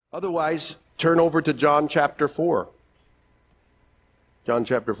Otherwise, turn over to John chapter 4. John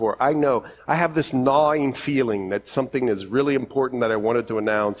chapter 4. I know, I have this gnawing feeling that something is really important that I wanted to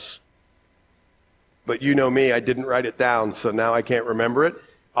announce. But you know me, I didn't write it down, so now I can't remember it.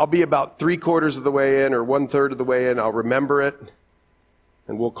 I'll be about 3/4 of the way in or 1/3 of the way in. I'll remember it,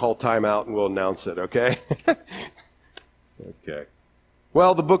 and we'll call time out and we'll announce it, okay? Okay.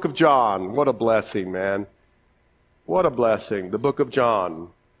 Well, the book of John, what a blessing, man. What a blessing, the book of John.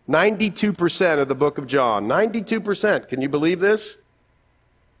 92% of the book of John, 92%, can you believe this?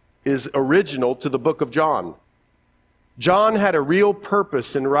 Is original to the book of John. John had a real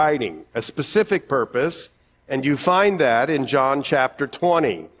purpose in writing, a specific purpose, and you find that in John chapter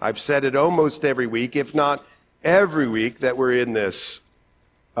 20. I've said it almost every week, if not every week, that we're in this,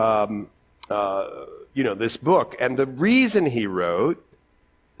 this book. And the reason he wrote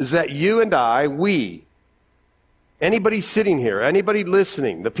is that you and I, anybody sitting here, anybody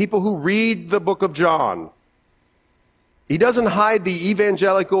listening, the people who read the book of John, he doesn't hide the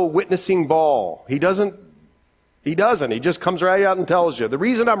evangelical witnessing ball. He doesn't. He just comes right out and tells you. The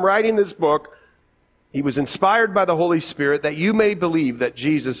reason I'm writing this book, he was inspired by the Holy Spirit that you may believe that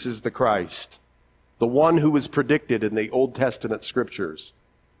Jesus is the Christ, the one who was predicted in the Old Testament scriptures,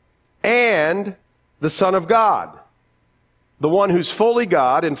 and the Son of God, the one who's fully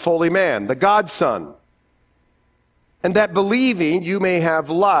God and fully man, the God-Son. And that believing you may have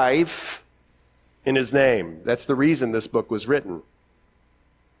life in his name. That's the reason this book was written.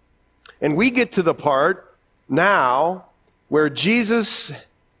 And we get to the part now where Jesus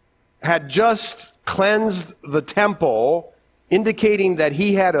had just cleansed the temple, indicating that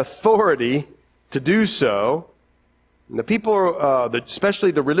he had authority to do so. And the people, especially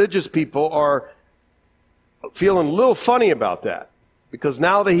the religious people, are feeling a little funny about that, because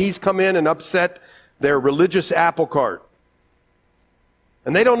now that he's come in and upset their religious apple cart,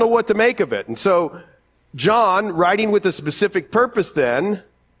 and they don't know what to make of it. And so John, writing with a specific purpose then,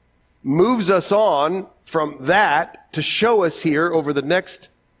 moves us on from that to show us here over the next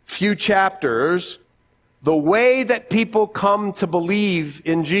few chapters the way that people come to believe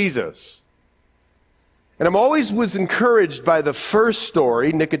in Jesus. And I'm always was encouraged by the first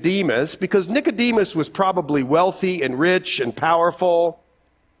story, Nicodemus, because Nicodemus was probably wealthy and rich and powerful.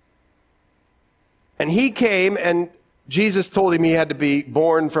 And he came and Jesus told him he had to be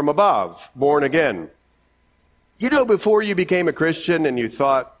born from above, born again. You know, before you became a Christian and you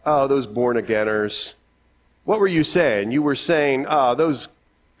thought, oh, those born-againers, what were you saying? You were saying, oh, those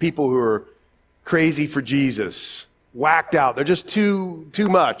people who are crazy for Jesus, whacked out, they're just too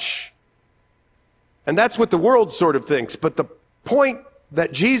much. And that's what the world sort of thinks. But the point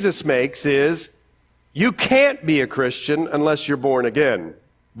that Jesus makes is, you can't be a Christian unless you're born again,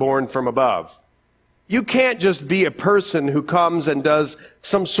 born from above. You can't just be a person who comes and does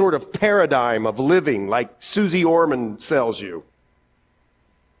some sort of paradigm of living like Susie Orman sells you.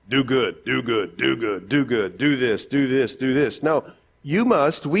 Do good, do good, do good, do good, do this, do this, do this. No, we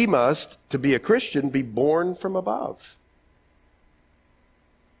must, to be a Christian, be born from above.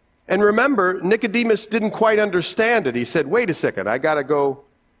 And remember, Nicodemus didn't quite understand it. He said, wait a second, I got to go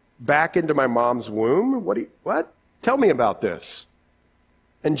back into my mom's womb? What? Tell me about this.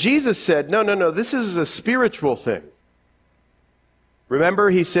 And Jesus said, no, this is a spiritual thing. Remember,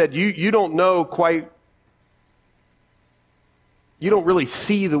 he said, you don't know quite, you don't really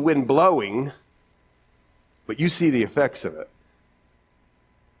see the wind blowing, but you see the effects of it.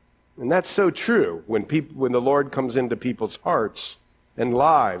 And that's so true when the Lord comes into people's hearts and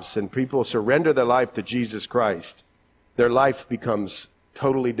lives, and people surrender their life to Jesus Christ, their life becomes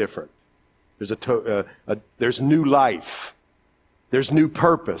totally different. There's new life. There's new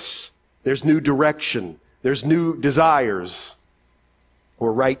purpose. There's new direction. There's new desires,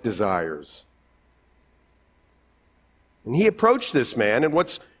 or right desires. And he approached this man, and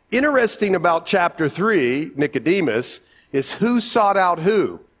what's interesting about chapter 3, Nicodemus, is who sought out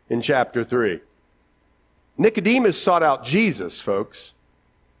who in chapter 3. Nicodemus sought out Jesus, folks.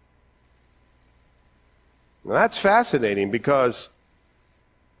 Now that's fascinating, because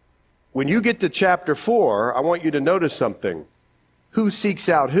when you get to chapter 4, I want you to notice something. Who seeks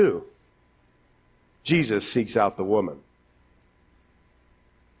out who? Jesus seeks out the woman.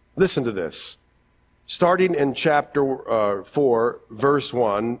 Listen to this. Starting in chapter 4, verse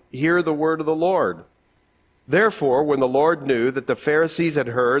 1, hear the word of the Lord. Therefore, when the Lord knew that the Pharisees had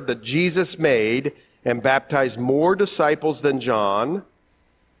heard that Jesus made and baptized more disciples than John,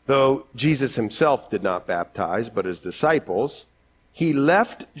 though Jesus himself did not baptize, but his disciples, he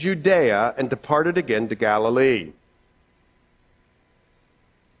left Judea and departed again to Galilee.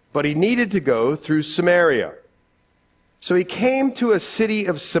 But he needed to go through Samaria. So he came to a city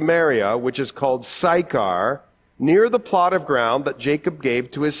of Samaria, which is called Sychar, near the plot of ground that Jacob gave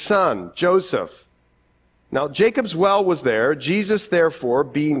to his son, Joseph. Now Jacob's well was there. Jesus, therefore,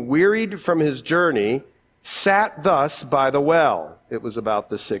 being wearied from his journey, sat thus by the well. It was about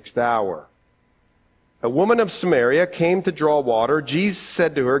the 6th hour. A woman of Samaria came to draw water. Jesus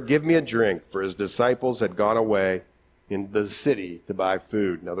said to her, "Give me a drink," for his disciples had gone away in the city to buy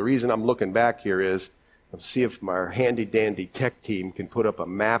food. Now the reason I'm looking back here is, let's see if my handy-dandy tech team can put up a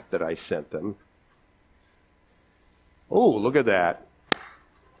map that I sent them. Oh, look at that.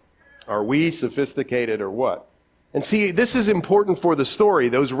 Are we sophisticated or what? And see, this is important for the story,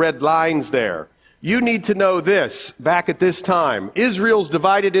 those red lines there. You need to know this, back at this time. Israel's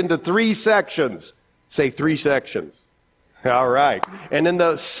divided into 3 sections. Say 3 sections. All right. And in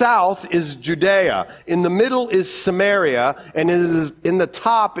the south is Judea. In the middle is Samaria. And in the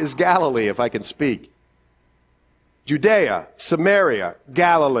top is Galilee, if I can speak. Judea, Samaria,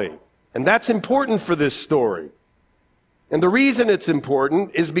 Galilee. And that's important for this story. And the reason it's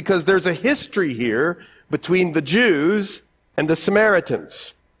important is because there's a history here between the Jews and the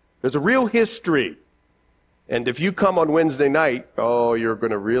Samaritans. There's a real history. And if you come on Wednesday night, oh, you're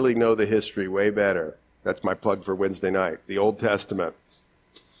going to really know the history way better. That's my plug for Wednesday night, the Old Testament.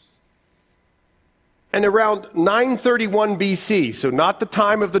 And around 931 BC, so not the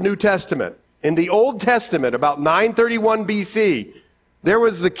time of the New Testament, in the Old Testament, about 931 BC, there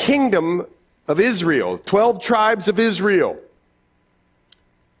was the kingdom of Israel, 12 tribes of Israel.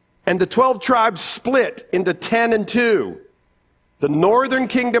 And the 12 tribes split into 10 and 2. The northern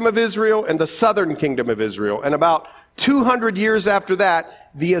kingdom of Israel and the southern kingdom of Israel. And about 200 years after that,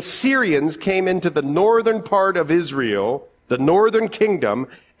 the Assyrians came into the northern part of Israel, the northern kingdom,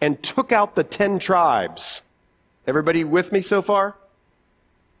 and took out the 10 tribes. Everybody with me so far?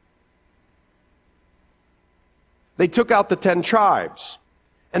 They took out the 10 tribes.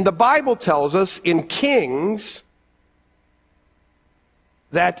 And the Bible tells us in Kings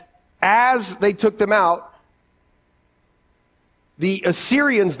that as they took them out, the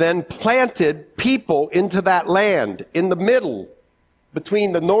Assyrians then planted people into that land in the middle,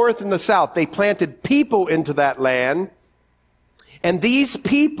 between the north and the south. They planted people into that land. And these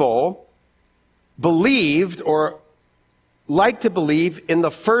people believed, or liked to believe, in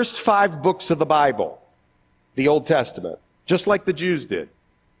the first 5 books of the Bible, the Old Testament, just like the Jews did.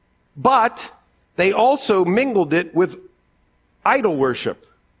 But they also mingled it with idol worship.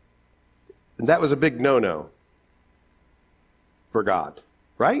 And that was a big no-no for God,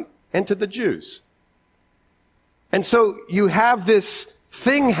 right? And to the Jews. And so you have this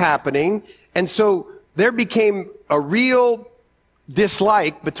thing happening, and so there became a real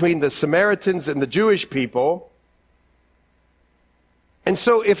dislike between the Samaritans and the Jewish people. And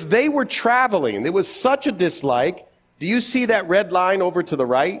so if they were traveling, there was such a dislike. Do you see that red line over to the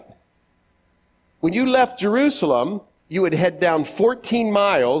right? When you left Jerusalem, you would head down 14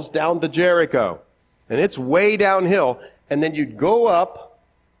 miles down to Jericho. And it's way downhill. And then you'd go up,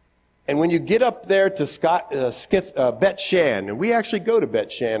 and when you get up there to Bet Shan, and we actually go to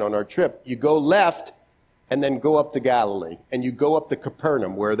Bet Shan on our trip, you go left and then go up to Galilee. And you go up to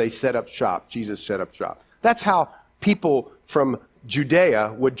Capernaum, where they set up shop. Jesus set up shop. That's how people from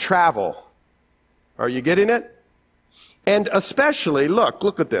Judea would travel. Are you getting it? And especially,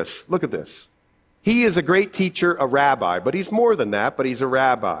 look at this. Look at this. He is a great teacher, a rabbi, but he's more than that, but he's a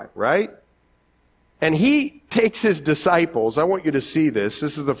rabbi, right? And he takes his disciples. I want you to see this.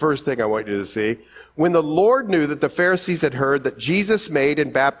 This is the first thing I want you to see. When the Lord knew that the Pharisees had heard that Jesus made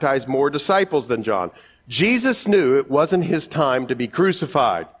and baptized more disciples than John, Jesus knew it wasn't his time to be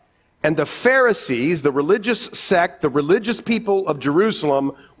crucified. And the Pharisees, the religious sect, the religious people of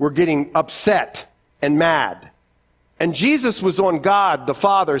Jerusalem, were getting upset and mad. And Jesus was on God the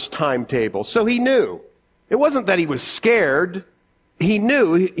Father's timetable, so he knew. It wasn't that he was scared. He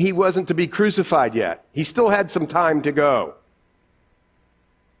knew he wasn't to be crucified yet. He still had some time to go.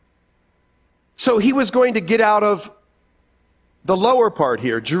 So he was going to get out of the lower part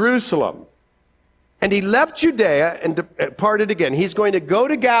here, Jerusalem. And he left Judea and departed again. He's going to go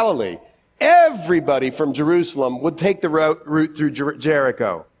to Galilee. Everybody from Jerusalem would take the route through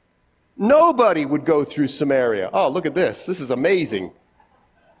Jericho. Nobody would go through Samaria. Oh, look at this. This is amazing.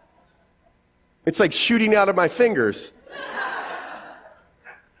 It's like shooting out of my fingers.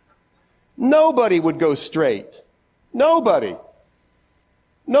 Nobody would go straight. Nobody.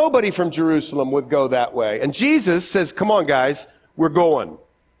 Nobody from Jerusalem would go that way. And Jesus says, come on, guys, we're going.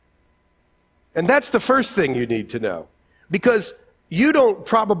 And that's the first thing you need to know. Because you don't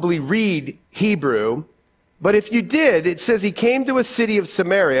probably read Hebrew, but if you did, it says he came to a city of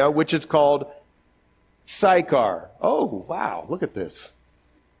Samaria, which is called Sychar. Oh, wow, look at this.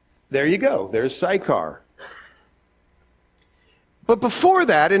 There you go. There's Sychar. But before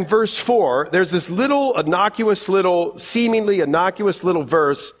that, in verse 4, there's this seemingly innocuous little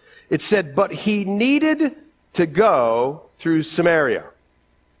verse. It said, but he needed to go through Samaria.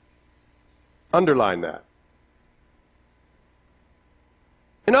 Underline that.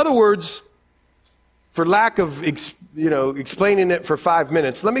 In other words, for lack of explaining it for 5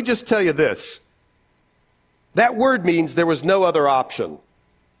 minutes, let me just tell you this. That word means there was no other option.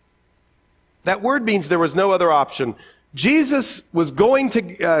 That word means there was no other option. Jesus was going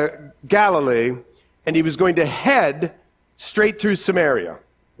to Galilee, and he was going to head straight through Samaria,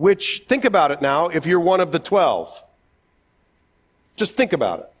 which, think about it now, if you're one of the 12. Just think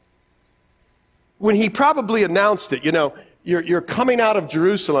about it. When he probably announced it, you're coming out of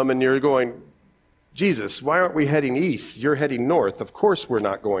Jerusalem and you're going, Jesus, why aren't we heading east? You're heading north. Of course we're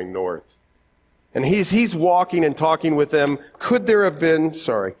not going north. And he's walking and talking with them. Might there have been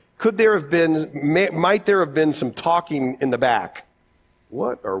some talking in the back?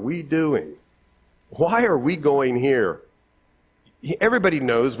 What are we doing? Why are we going here? Everybody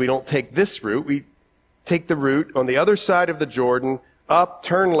knows we don't take this route. We take the route on the other side of the Jordan, up,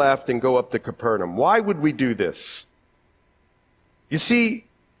 turn left, and go up to Capernaum. Why would we do this? You see,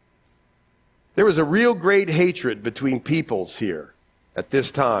 there was a real great hatred between peoples here at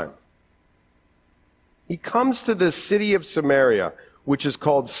this time. He comes to this city of Samaria, which is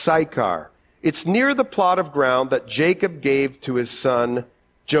called Sychar. It's near the plot of ground that Jacob gave to his son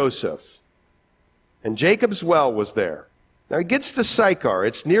Joseph. And Jacob's well was there. Now he gets to Sychar.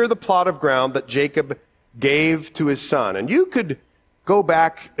 It's near the plot of ground that Jacob gave to his son. And you could go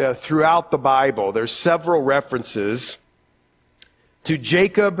back throughout the Bible. There's several references to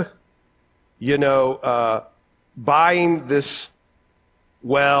Jacob, buying this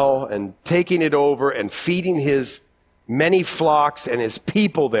well and taking it over and feeding his many flocks and his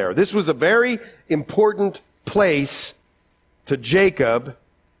people there. This was a very important place to Jacob.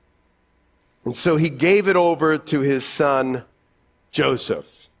 And so he gave it over to his son,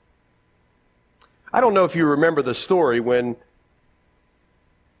 Joseph. I don't know if you remember the story when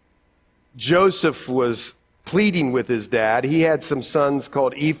Joseph was pleading with his dad. He had some sons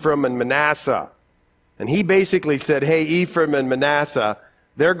called Ephraim and Manasseh. And he basically said, hey, Ephraim and Manasseh,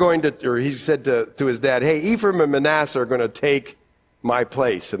 he said to his dad, hey, Ephraim and Manasseh are going to take my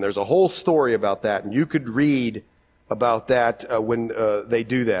place. And there's a whole story about that. And you could read about that when they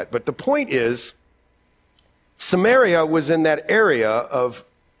do that. But the point is, Samaria was in that area of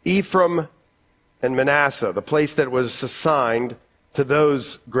Ephraim and Manasseh, the place that was assigned to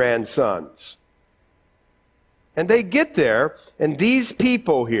those grandsons. And they get there, and these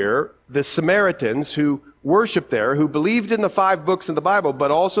people here, the Samaritans who worshiped there, who believed in the 5 books of the Bible,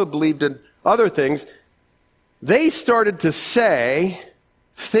 but also believed in other things, they started to say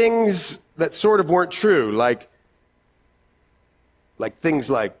things that sort of weren't true, like things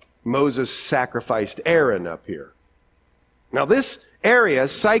like Moses sacrificed Aaron up here. Now this area,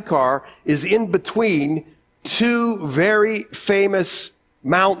 Sychar, is in between 2 very famous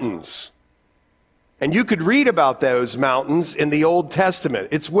mountains. And you could read about those mountains in the Old Testament.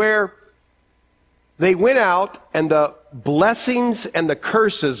 It's where they went out and the blessings and the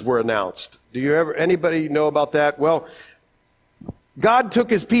curses were announced. Anybody know about that? Well, God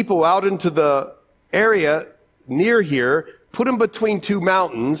took his people out into the area near here, put them between 2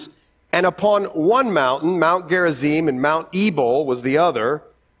 mountains, and upon one mountain, Mount Gerizim and Mount Ebal was the other,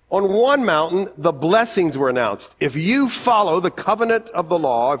 on one mountain, the blessings were announced. If you follow the covenant of the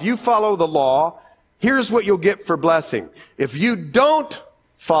law, if you follow the law, here's what you'll get for blessing. If you don't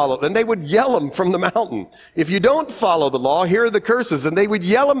follow, then they would yell them from the mountain. If you don't follow the law, here are the curses, and they would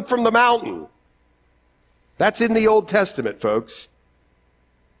yell them from the mountain. That's in the Old Testament, folks.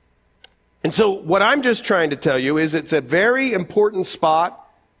 And so what I'm just trying to tell you is it's a very important spot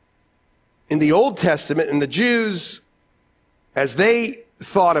in the Old Testament, and the Jews, as they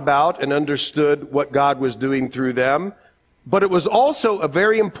thought about and understood what God was doing through them, but it was also a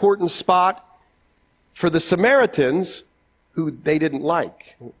very important spot for the Samaritans, who they didn't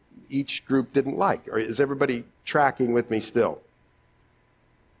like. Each group didn't like. Or is everybody tracking with me still?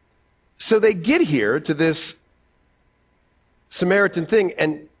 So they get here to this Samaritan thing,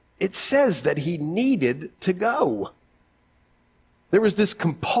 and it says that he needed to go. There was this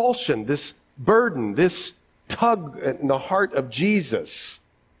compulsion, this burden, this tug in the heart of Jesus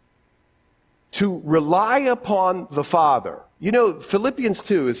to rely upon the Father. You know, Philippians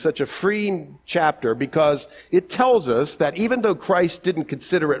 2 is such a freeing chapter because it tells us that even though Christ didn't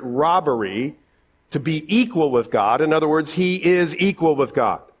consider it robbery to be equal with God, in other words, he is equal with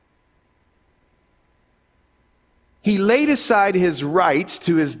God. he laid aside his rights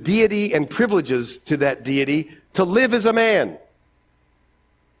to his deity and privileges to that deity to live as a man.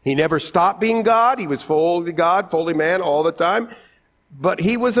 He never stopped being God. He was fully God, fully man all the time. But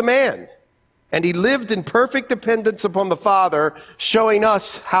he was a man. And he lived in perfect dependence upon the Father, showing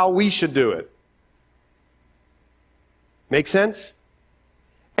us how we should do it. Make sense?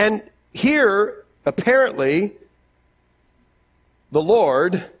 And here, apparently, the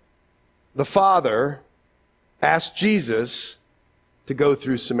Lord, the Father, asked Jesus to go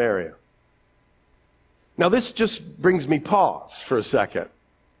through Samaria. Now, this just brings me pause for a second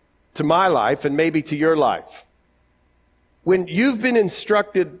to my life and maybe to your life. When you've been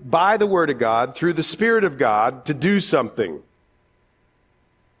instructed by the Word of God, through the Spirit of God, to do something,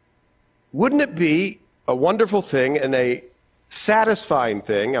 wouldn't it be a wonderful thing and a satisfying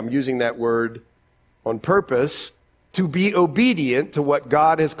thing, I'm using that word on purpose, to be obedient to what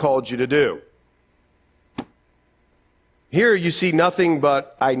God has called you to do? Here you see nothing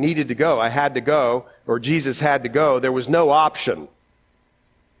but I needed to go, I had to go, or Jesus had to go. There was no option.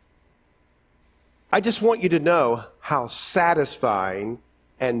 I just want you to know how satisfying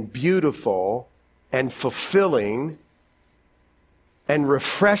and beautiful and fulfilling and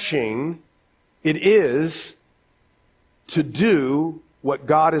refreshing it is to do what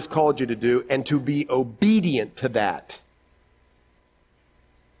God has called you to do and to be obedient to that.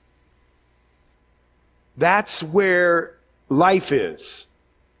 That's where life is,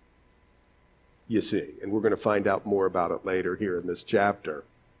 you see. And we're going to find out more about it later here in this chapter.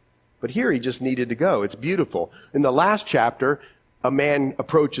 But here he just needed to go. It's beautiful. In the last chapter, a man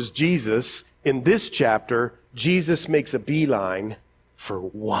approaches Jesus. In this chapter, Jesus makes a beeline for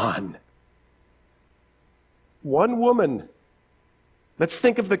one woman. Let's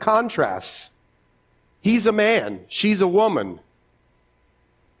think of the contrasts. He's a man. She's a woman.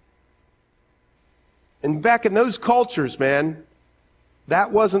 And back in those cultures, man,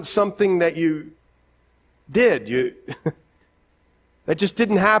 that wasn't something that you did. That just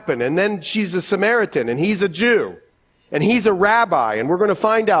didn't happen. And then she's a Samaritan, and he's a Jew, and he's a rabbi, and we're going to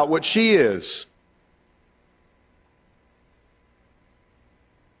find out what she is.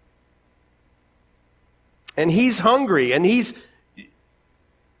 And he's hungry, and he's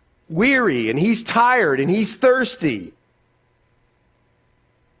weary, and he's tired, and he's thirsty.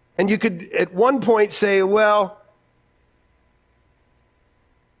 And you could at one point say, well,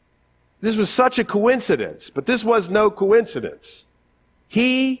 this was such a coincidence, but this was no coincidence.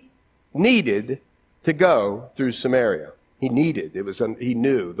 He needed to go through Samaria. He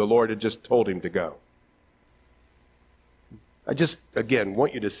knew the Lord had just told him to go. I just, again,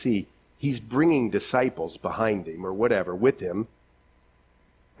 want you to see he's bringing disciples behind him or whatever with him.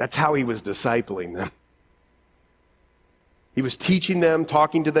 That's how he was discipling them. He was teaching them,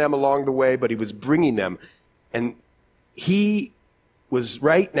 talking to them along the way, but he was bringing them. And he was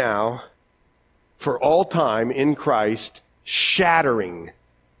right now, for all time in Christ, shattering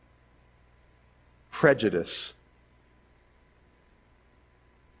prejudice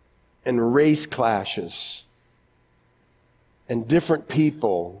and race clashes and different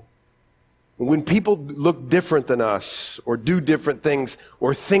people. When people look different than us or do different things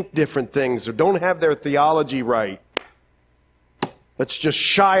or think different things or don't have their theology right, let's just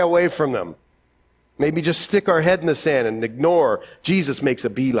shy away from them. Maybe just stick our head in the sand and ignore. Jesus makes a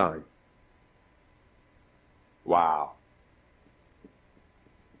beeline. Wow.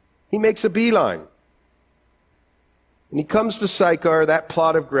 He makes a beeline. And he comes to Sychar, that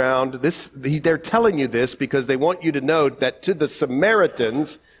plot of ground. They're telling you this because they want you to know that to the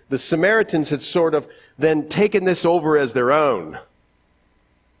Samaritans had sort of then taken this over as their own.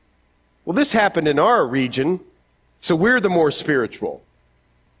 Well, this happened in our region, so we're the more spiritual.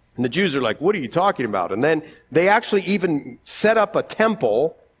 And the Jews are like, what are you talking about? And then they actually even set up a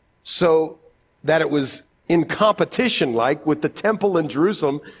temple so that it was in competition, like with the temple in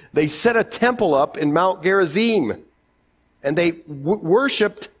Jerusalem. They set a temple up in Mount Gerizim, and they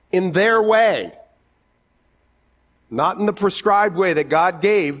worshipped in their way, not in the prescribed way that God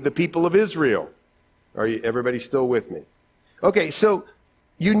gave the people of Israel. Everybody still with me? Okay, so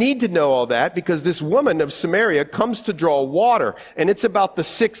you need to know all that because this woman of Samaria comes to draw water, and it's about the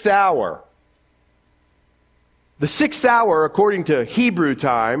 6th hour. The 6th hour, according to Hebrew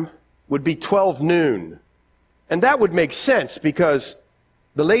time, would be 12 noon. And that would make sense because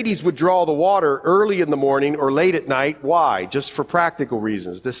the ladies would draw the water early in the morning or late at night. Why? Just for practical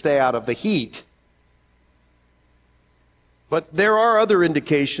reasons, to stay out of the heat. But there are other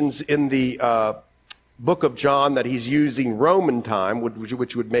indications in the book of John that he's using Roman time,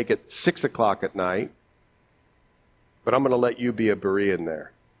 which would make it 6 o'clock at night. But I'm going to let you be a Berean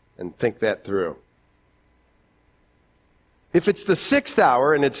there and think that through. If it's the 6th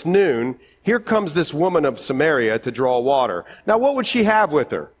hour and it's noon, here comes this woman of Samaria to draw water. Now, what would she have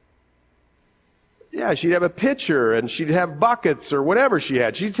with her? Yeah, she'd have a pitcher and she'd have buckets or whatever she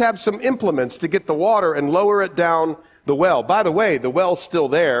had. She'd have some implements to get the water and lower it down the well. By the way, the well's still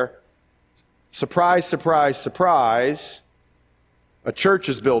there. Surprise, surprise, surprise. A church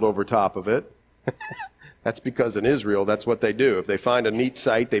is built over top of it. That's because in Israel, that's what they do. If they find a neat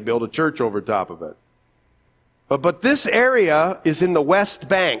site, they build a church over top of it. But this area is in the West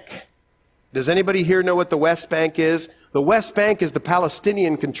Bank. Does anybody here know what the West Bank is? The West Bank is the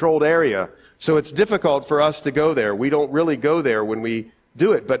Palestinian-controlled area, so it's difficult for us to go there. We don't really go there when we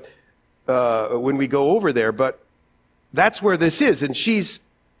do it, but when we go over there. But that's where this is, and she's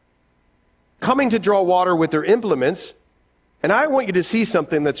coming to draw water with her implements. And I want you to see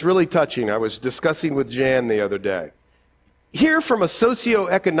something that's really touching. I was discussing with Jan the other day. Here, from a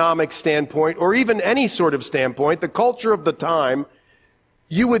socioeconomic standpoint, or even any sort of standpoint, the culture of the time,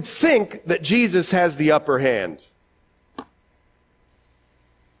 you would think that Jesus has the upper hand.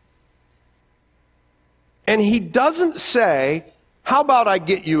 And he doesn't say, how about I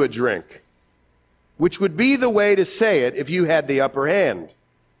get you a drink? Which would be the way to say it if you had the upper hand.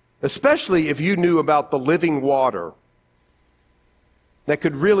 Especially if you knew about the living water that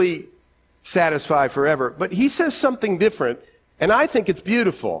could really satisfy forever. But he says something different, and I think it's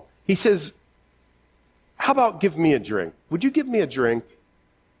beautiful. He says, how about give me a drink? Would you give me a drink?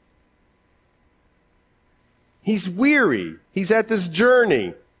 He's weary. He's at this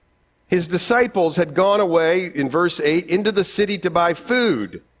journey. His disciples had gone away, in verse 8, into the city to buy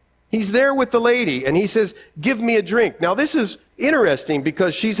food. He's there with the lady, and he says, give me a drink. Now, this is interesting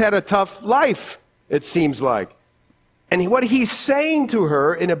because she's had a tough life, it seems like. And what he's saying to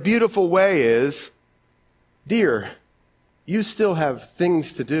her in a beautiful way is, dear, you still have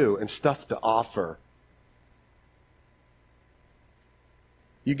things to do and stuff to offer.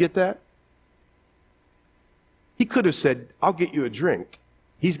 You get that? He could have said, I'll get you a drink.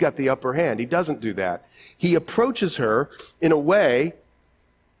 He's got the upper hand. He doesn't do that. He approaches her in a way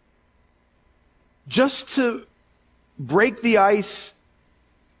just to break the ice,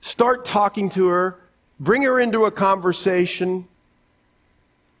 start talking to her, bring her into a conversation.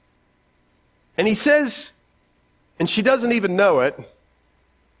 And he says, and she doesn't even know it,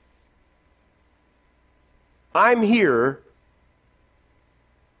 I'm here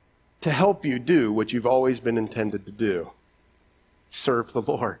to help you do what you've always been intended to do. Serve the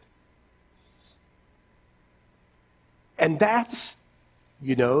Lord. And that's,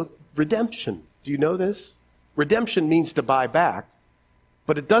 redemption. Do you know this? Redemption means to buy back,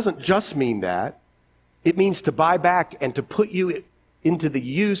 but it doesn't just mean that. It means to buy back and to put you into the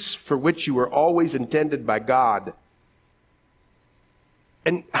use for which you were always intended by God.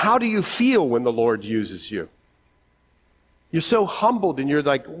 And how do you feel when the Lord uses you? You're so humbled and you're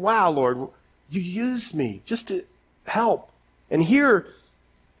like, wow, Lord, you used me just to help. And here,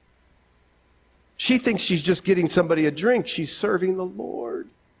 she thinks she's just getting somebody a drink. She's serving the Lord.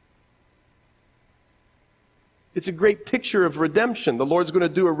 It's a great picture of redemption. The Lord's going to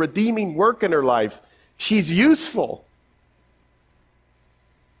do a redeeming work in her life. She's useful.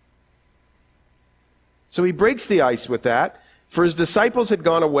 So he breaks the ice with that. For his disciples had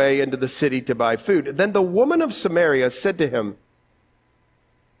gone away into the city to buy food. Then the woman of Samaria said to him,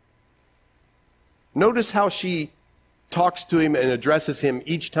 notice how she talks to him and addresses him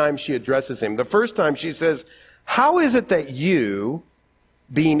each time she addresses him. The first time she says, how is it that you,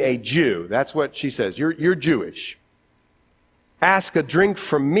 being a Jew, that's what she says, you're Jewish, ask a drink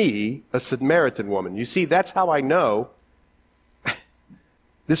from me, a Samaritan woman. You see, that's how I know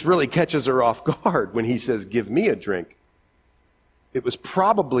this really catches her off guard when he says, give me a drink. It was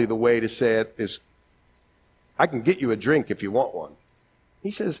probably the way to say it is, I can get you a drink if you want one.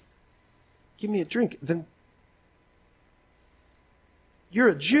 He says, give me a drink. Then you're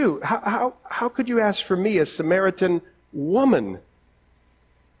a Jew. How could you ask for me, a Samaritan woman?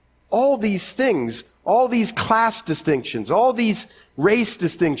 All these things, all these class distinctions, all these race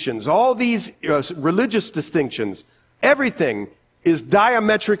distinctions, all these religious distinctions, everything is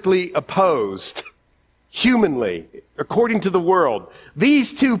diametrically opposed, humanly, according to the world.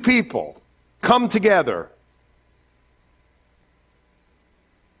 These two people come together.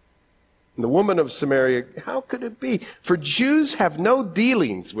 And the woman of Samaria, how could it be? For Jews have no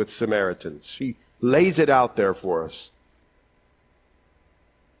dealings with Samaritans. She lays it out there for us.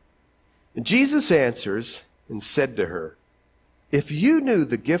 And Jesus answers and said to her, if you knew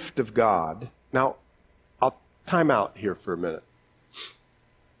the gift of God, now I'll time out here for a minute.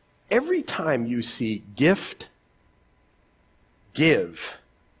 Every time you see gift, give,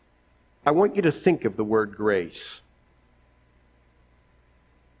 I want you to think of the word grace.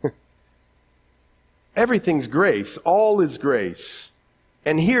 Everything's grace. All is grace.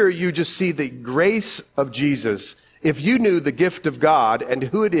 And here you just see the grace of Jesus. If you knew the gift of God and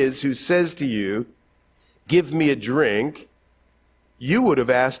who it is who says to you, give me a drink, you would have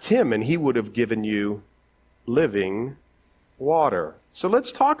asked him and he would have given you living water. So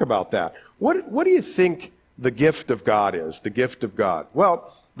let's talk about that. What do you think the gift of God is? The gift of God.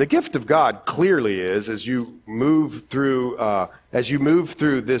 Well, the gift of God clearly is, as you move through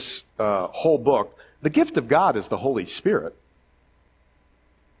this whole book, the gift of God is the Holy Spirit.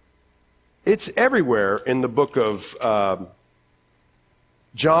 It's everywhere in the book of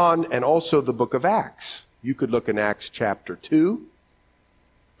John and also the book of Acts. You could look in Acts chapter 2,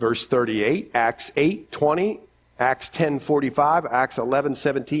 verse 38, Acts 8:20, Acts 10:45, Acts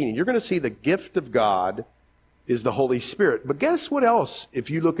 11:17. And you're going to see the gift of God is the Holy Spirit. But guess what else,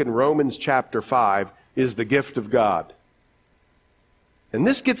 if you look in Romans chapter 5, is the gift of God? And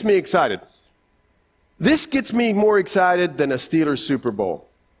this gets me excited. This gets me more excited than a Steelers Super Bowl.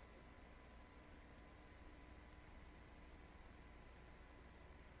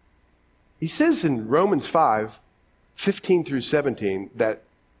 He says in Romans 5:15 through 17, that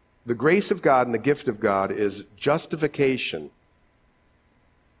the grace of God and the gift of God is justification,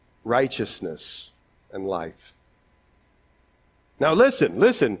 righteousness, and life. Now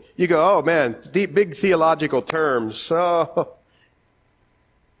listen. You go, oh man, big theological terms. Oh.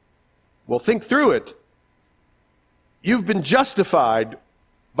 Well, think through it. You've been justified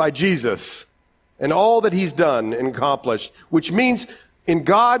by Jesus and all that he's done and accomplished, which means in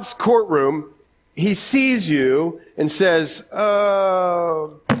God's courtroom, he sees you and says,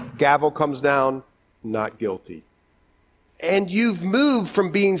 gavel comes down, not guilty. And you've moved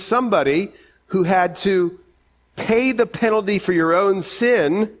from being somebody who had to pay the penalty for your own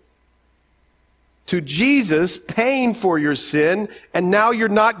sin to Jesus paying for your sin, and now you're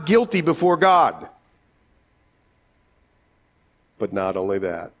not guilty before God. But not only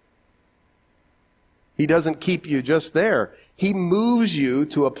that, he doesn't keep you just there. He moves you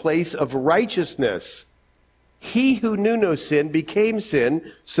to a place of righteousness. He who knew no sin became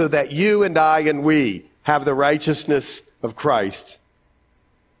sin so that you and I and we have the righteousness of Christ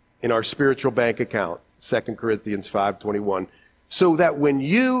in our spiritual bank account. 2 Corinthians 5:21. So that when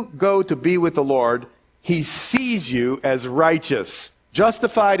you go to be with the Lord, he sees you as righteous,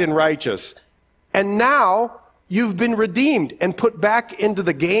 justified and righteous. And now you've been redeemed and put back into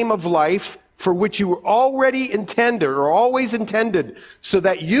the game of life for which you were already intended or always intended, so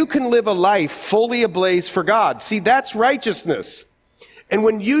that you can live a life fully ablaze for God. See, that's righteousness.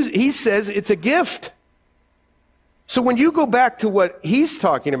 And he says it's a gift. So when you go back to what he's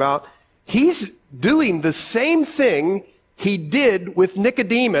talking about, he's doing the same thing he did with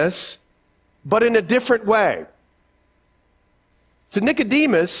Nicodemus, but in a different way. To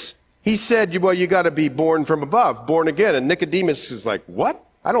Nicodemus, he said, well, you got to be born from above, born again. And Nicodemus is like, what?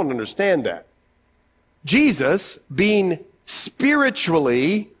 I don't understand that. Jesus, being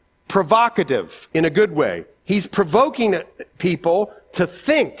spiritually provocative in a good way, he's provoking people to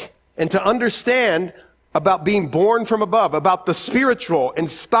think and to understand about being born from above, about the spiritual, and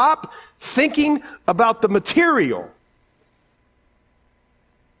stop thinking about the material.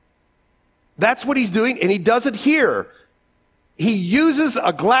 That's what he's doing, and he does it here. He uses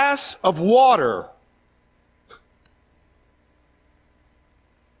a glass of water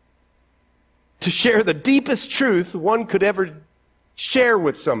to share the deepest truth one could ever share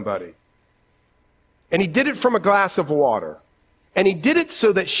with somebody. And he did it from a glass of water. And he did it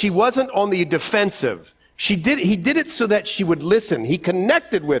so that she wasn't on the defensive. He did it so that she would listen. He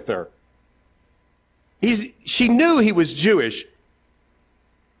connected with her. She knew he was Jewish.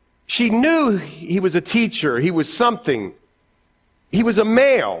 She knew he was a teacher. He was something. He was a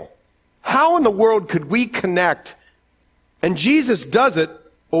male. How in the world could we connect? And Jesus does it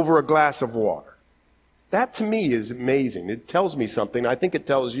over a glass of water. That to me is amazing. It tells me something. I think it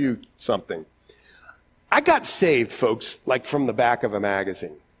tells you something. I got saved, folks, like from the back of a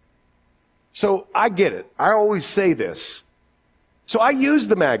magazine. So I get it. I always say this. So I use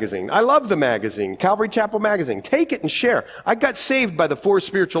the magazine. I love the magazine, Calvary Chapel Magazine. Take it and share. I got saved by the 4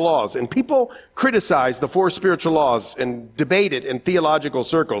 spiritual laws, and people criticize the 4 spiritual laws and debate it in theological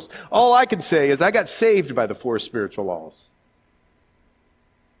circles. All I can say is I got saved by the 4 spiritual laws.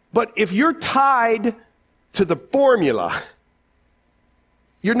 But if you're tied to the formula,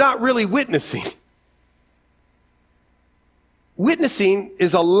 you're not really witnessing. Witnessing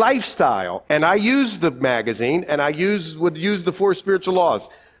is a lifestyle, and I use the magazine, and I would use the 4 spiritual laws.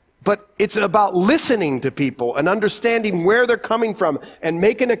 But it's about listening to people and understanding where they're coming from and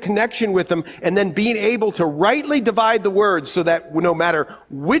making a connection with them, and then being able to rightly divide the word so that no matter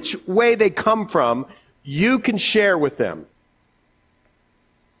which way they come from, you can share with them.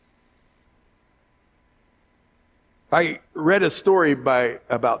 I read a story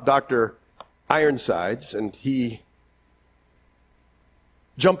about Dr. Ironsides, and he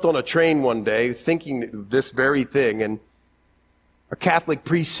jumped on a train one day thinking this very thing, and a Catholic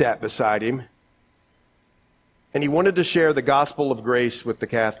priest sat beside him, and he wanted to share the gospel of grace with the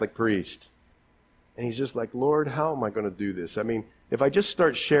Catholic priest. And he's just like, Lord, how am I going to do this? I mean, if I just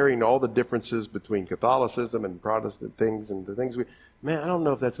start sharing all the differences between Catholicism and Protestant things and the things I don't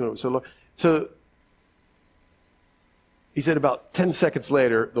know if that's going to... So he said about 10 seconds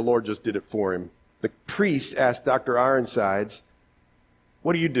later, the Lord just did it for him. The priest asked Dr. Ironsides,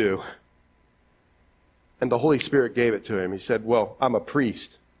 what do you do? And the Holy Spirit gave it to him. He said, well, I'm a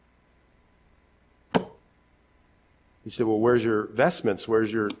priest. He said, well, where's your vestments?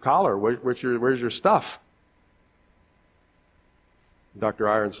 Where's your collar? Where's your stuff? Dr.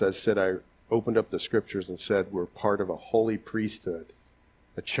 Ironsides said, I opened up the scriptures and said, we're part of a holy priesthood,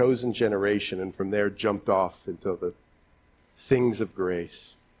 a chosen generation, and from there jumped off into the things of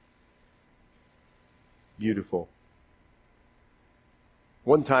grace. Beautiful.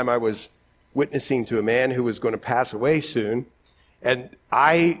 One time I was witnessing to a man who was going to pass away soon, and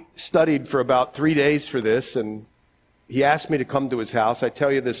I studied for about 3 days for this, and he asked me to come to his house. I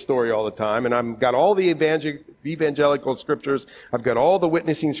tell you this story all the time, and I've got all the evangelical scriptures. I've got all the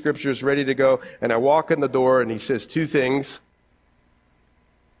witnessing scriptures ready to go, and I walk in the door, and he says two things.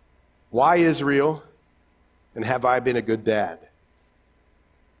 Why Israel? And have I been a good dad?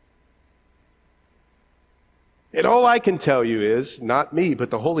 And all I can tell you is, not me, but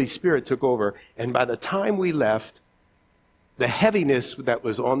the Holy Spirit took over. And by the time we left, the heaviness that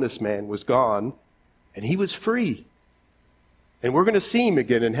was on this man was gone, and he was free. And we're going to see him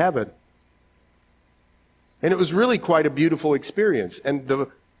again in heaven. And it was really quite a beautiful experience. And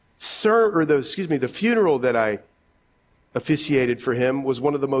the funeral that I officiated for him was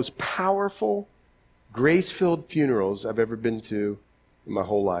one of the most powerful, grace-filled funerals I've ever been to in my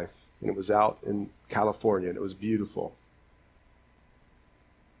whole life. And it was out in California, and it was beautiful.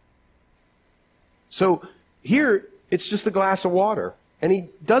 So here, it's just a glass of water. And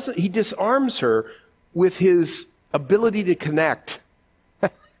he disarms her with his ability to connect.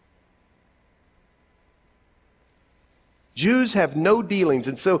 Jews have no dealings.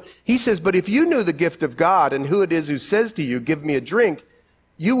 And so he says, but if you knew the gift of God and who it is who says to you, give me a drink,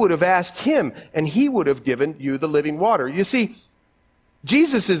 you would have asked him, and he would have given you the living water. You see,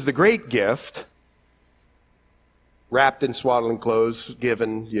 Jesus is the great gift, wrapped in swaddling clothes,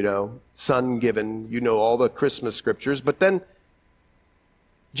 given, son given, all the Christmas scriptures. But then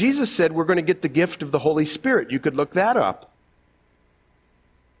Jesus said we're going to get the gift of the Holy Spirit. You could look that up.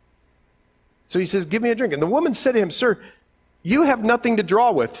 So he says, give me a drink. And the woman said to him, sir, you have nothing to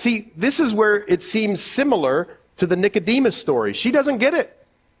draw with. See, this is where it seems similar to the Nicodemus story. She doesn't get it.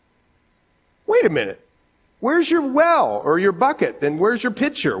 Wait a minute. Where's your well or your bucket? And where's your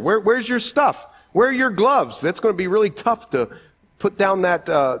pitcher? Where's your stuff? Where are your gloves? That's going to be really tough to put down that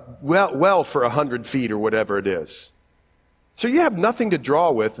well for 100 feet or whatever it is. So you have nothing to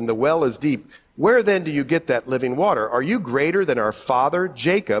draw with, and the well is deep. Where then do you get that living water? Are you greater than our father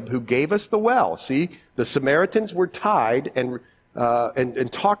Jacob, who gave us the well? See, the Samaritans were tied and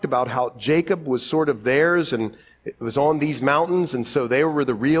talked about how Jacob was sort of theirs, and it was on these mountains, and so they were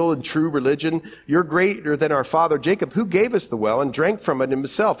the real and true religion. You're greater than our father Jacob, who gave us the well and drank from it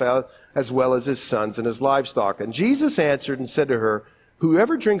himself, as well as his sons and his livestock. And Jesus answered and said to her,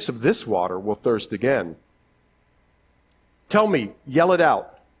 whoever drinks of this water will thirst again. Tell me, yell it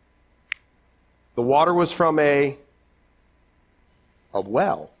out. The water was from a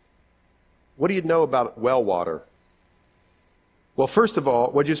well. What do you know about well water? Well, first of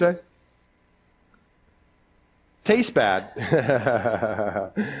all, what'd you say? Tastes bad.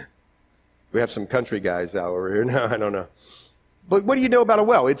 We have some country guys out over here. No, I don't know. But what do you know about a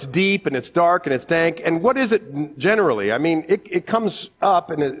well? It's deep and it's dark and it's dank. And what is it generally? I mean, it comes up,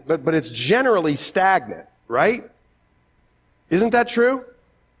 but it's generally stagnant, right? Isn't that true?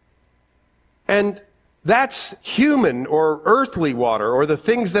 And that's human or earthly water, or the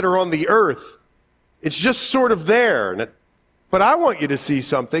things that are on the earth. It's just sort of there. But I want you to see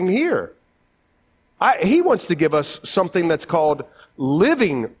something here. He wants to give us something that's called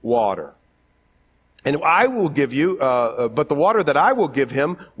living water. And I will give you, but the water that I will give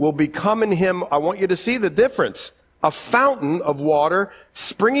him will become in him, I want you to see the difference, a fountain of water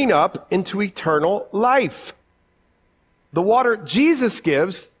springing up into eternal life. The water Jesus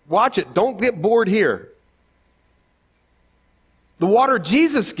gives, watch it, don't get bored here. The water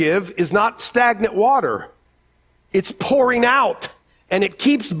Jesus gives is not stagnant water. It's pouring out, and it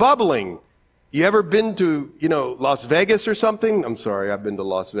keeps bubbling. You ever been to, Las Vegas or something? I'm sorry, I've been to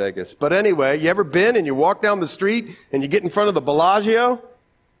Las Vegas. But anyway, you ever been and you walk down the street and you get in front of the Bellagio?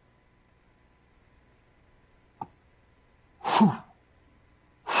 Whew.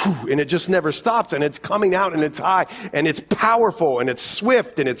 And it just never stops, and it's coming out, and it's high, and it's powerful, and it's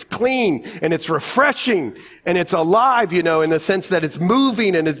swift, and it's clean, and it's refreshing, and it's alive, in the sense that it's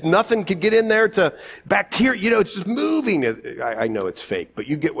moving, and nothing could get in there to bacteria, it's just moving. I know it's fake, but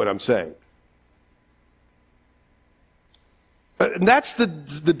you get what I'm saying. And that's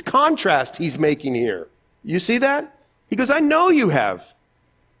the contrast he's making here. You see that? He goes, I know you have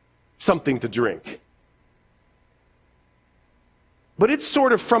something to drink. But it's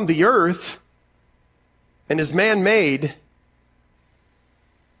sort of from the earth and is man-made.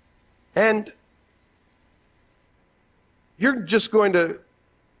 And you're just going to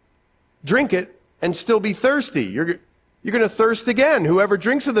drink it and still be thirsty. You're going to thirst again. Whoever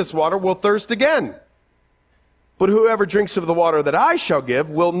drinks of this water will thirst again. But whoever drinks of the water that I shall give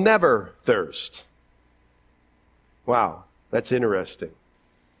will never thirst. Wow, that's interesting.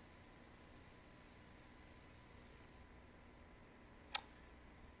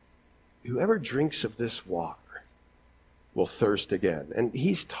 Whoever drinks of this water will thirst again. And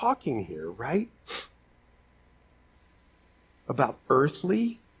he's talking here, right? About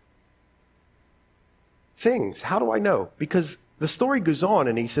earthly things. How do I know? Because the story goes on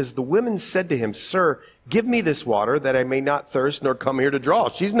and he says, the women said to him, Sir, give me this water that I may not thirst nor come here to draw.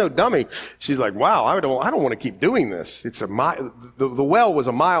 She's no dummy. She's like, wow, I don't want to keep doing this. It's the well was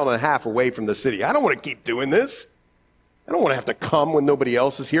 1.5 miles away from the city. I don't want to keep doing this. I don't want to have to come when nobody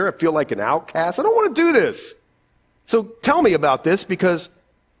else is here. I feel like an outcast. I don't want to do this. So tell me about this because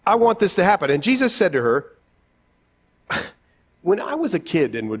I want this to happen. And Jesus said to her, when I was a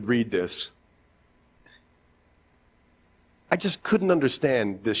kid and would read this, I just couldn't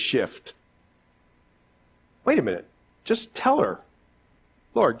understand this shift. Wait a minute. Just tell her.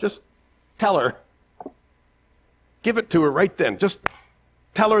 Lord, just tell her. Give it to her right then. Just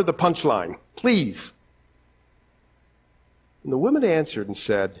tell her the punchline, please. And the woman answered and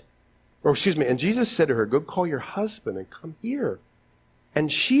said, and Jesus said to her, go call your husband and come here.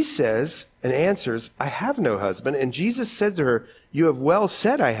 And she says and answers, I have no husband. And Jesus said to her, you have well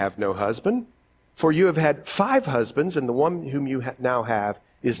said, I have no husband. For you have had 5 husbands, and the one whom you now have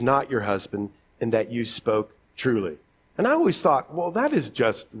is not your husband, and that you spoke truly. And I always thought, well, that is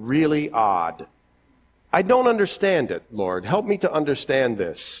just really odd. I don't understand it, Lord. Help me to understand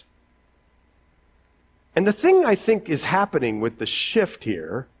this. And the thing I think is happening with the shift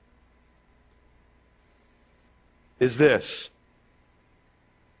here is this,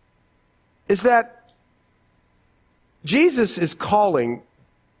 is that Jesus is calling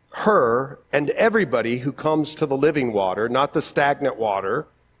her and everybody who comes to the living water, not the stagnant water,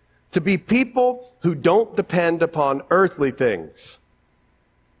 to be people who don't depend upon earthly things,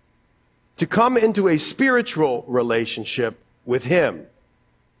 to come into a spiritual relationship with Him.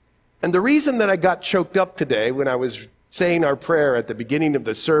 And the reason that I got choked up today when I was saying our prayer at the beginning of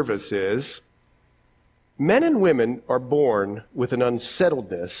the service is men and women are born with an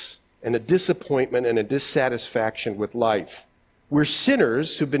unsettledness and a disappointment and a dissatisfaction with life. We're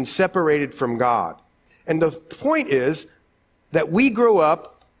sinners who've been separated from God. And the point is that we grow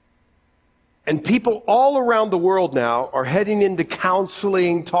up and people all around the world now are heading into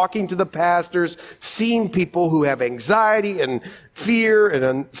counseling, talking to the pastors, seeing people who have anxiety and fear and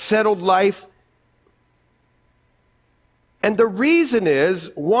unsettled life. And the reason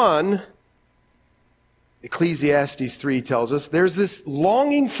is, one, Ecclesiastes 3 tells us, there's this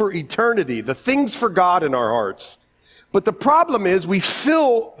longing for eternity, the things for God in our hearts. But the problem is we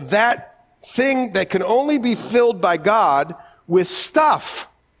fill that thing that can only be filled by God with stuff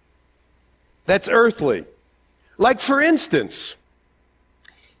that's earthly. Like, for instance,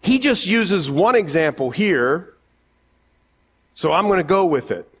 he just uses one example here, so I'm going to go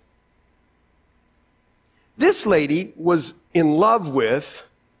with it. This lady was in love with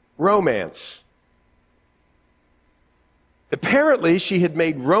romance. Apparently, she had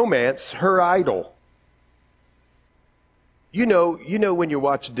made romance her idol. You know when you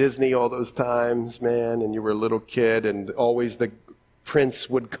watch Disney all those times, man, and you were a little kid and always the prince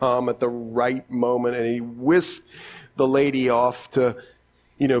would come at the right moment and he'd whisk the lady off to,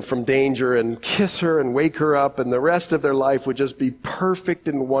 from danger and kiss her and wake her up, and the rest of their life would just be perfect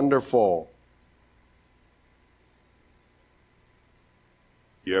and wonderful.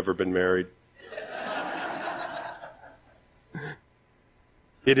 You ever been married?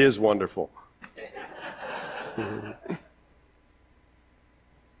 It is wonderful.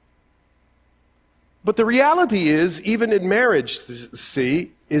 But the reality is, even in marriage,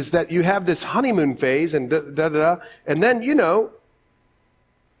 see, is that you have this honeymoon phase and and then, you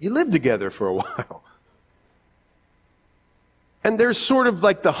live together for a while. And there's sort of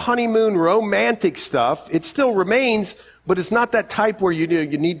like the honeymoon romantic stuff. It still remains, but it's not that type where you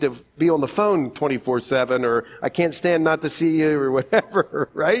need to be on the phone 24/7 or I can't stand not to see you or whatever,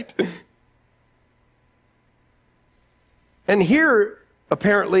 right? And here,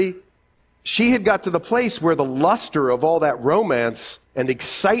 apparently, she had got to the place where the luster of all that romance and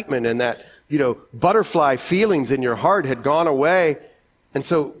excitement and that, butterfly feelings in your heart had gone away. And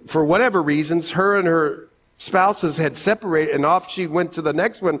so, for whatever reasons, her and her spouses had separated, and off she went to the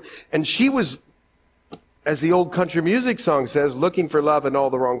next one. And she was, as the old country music song says, looking for love in all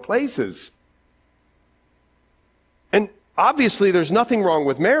the wrong places. And obviously, there's nothing wrong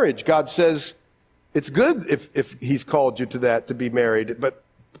with marriage. God says it's good if He's called you to that, to be married.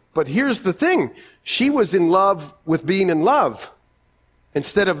 But here's the thing. She was in love with being in love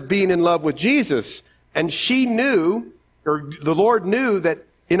instead of being in love with Jesus. And she knew, or the Lord knew, that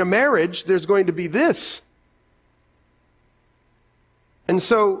in a marriage, there's going to be this. And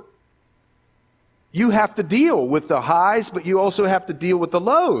so you have to deal with the highs, but you also have to deal with the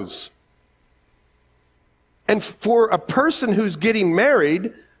lows. And for a person who's getting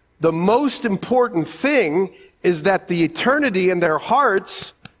married, the most important thing is that the eternity in their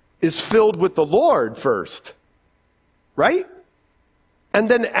hearts is filled with the Lord first, right? And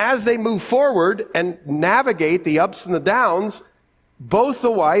then as they move forward and navigate the ups and the downs, both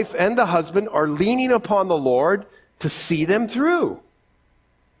the wife and the husband are leaning upon the Lord to see them through.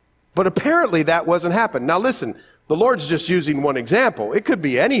 But apparently that wasn't happening. Now listen, the Lord's just using one example. It could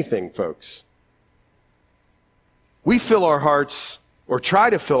be anything, folks. We fill our hearts, or try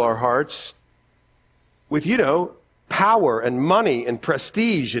to fill our hearts, with, power and money and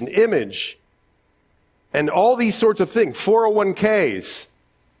prestige and image and all these sorts of things, 401ks,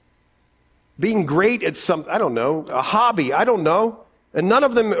 being great at a hobby, I don't know. And none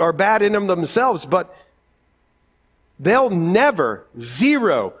of them are bad in them themselves, but they'll never,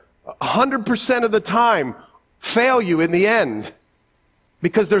 100% of the time, fail you in the end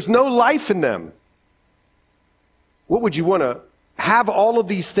because there's no life in them. What would you want to have all of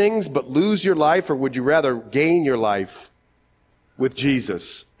these things but lose your life, or would you rather gain your life with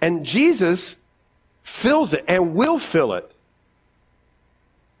Jesus? And Jesus fills it and will fill it.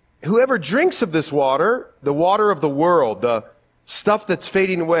 Whoever drinks of this water, the water of the world, the stuff that's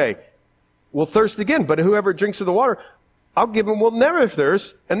fading away, will thirst again. But whoever drinks of the water, I'll give him, will never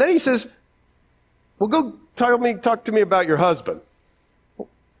thirst. And then he says, well, go talk to me about your husband.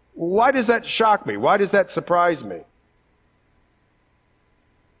 Why does that shock me? Why does that surprise me?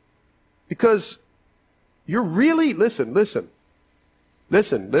 Because you're really, listen.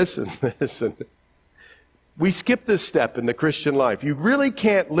 We skip this step in the Christian life. You really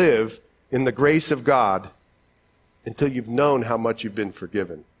can't live in the grace of God until you've known how much you've been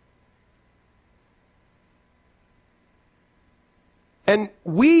forgiven. And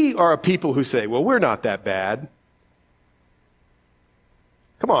we are a people who say, well, we're not that bad.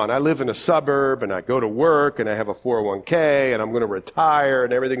 Come on, I live in a suburb and I go to work and I have a 401k and I'm going to retire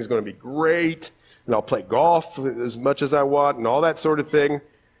and everything's going to be great and I'll play golf as much as I want and all that sort of thing.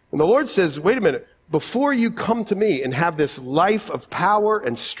 And the Lord says, wait a minute, before you come to me and have this life of power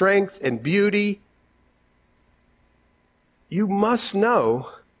and strength and beauty, you must know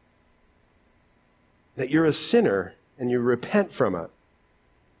that you're a sinner and you repent from it.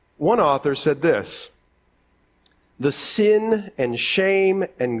 One author said this: the sin and shame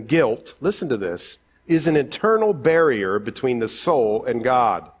and guilt, listen to this, is an eternal barrier between the soul and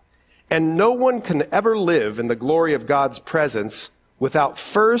God. And no one can ever live in the glory of God's presence without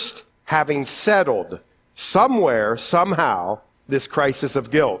first having settled somewhere, somehow, this crisis of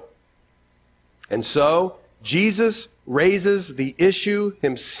guilt. And so, Jesus raises the issue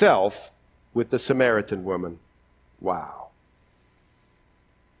himself with the Samaritan woman. Wow.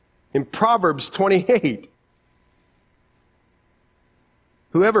 In Proverbs 28,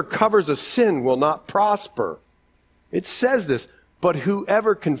 whoever covers a sin will not prosper. It says this, but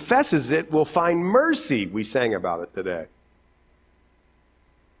whoever confesses it will find mercy. We sang about it today.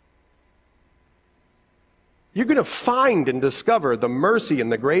 You're going to find and discover the mercy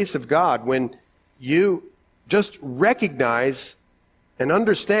and the grace of God when you just recognize and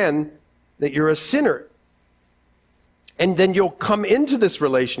understand that you're a sinner. And then you'll come into this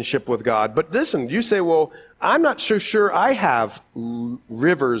relationship with God. But listen, you say, well, I'm not so sure I have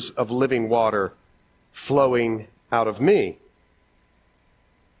rivers of living water flowing out of me.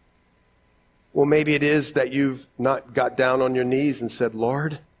 Well, maybe it is that you've not got down on your knees and said,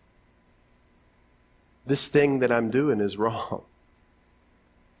 Lord, this thing that I'm doing is wrong.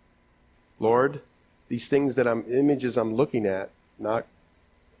 Lord, these things images I'm looking at, not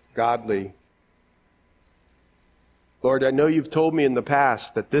godly. Lord, I know you've told me in the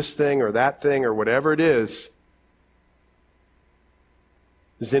past that this thing or that thing or whatever it is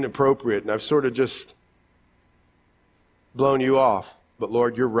inappropriate, and I've sort of just blown you off. But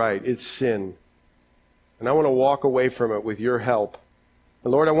Lord, you're right. It's sin. And I want to walk away from it with your help.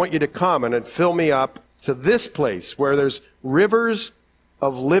 And Lord, I want you to come and fill me up to this place where there's rivers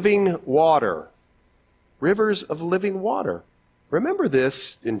of living water. Rivers of living water. Remember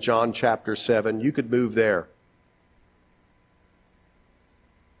this in John chapter 7. You could move there.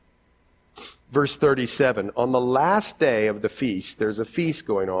 Verse 37, on the last day of the feast, there's a feast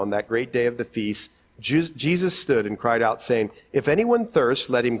going on, that great day of the feast, Jesus stood and cried out saying, if anyone thirsts,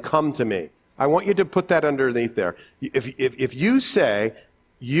 let him come to me. I want you to put that underneath there. If you say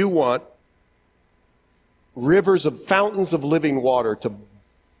you want rivers of fountains of living water to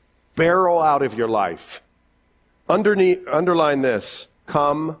barrel out of your life, underline this,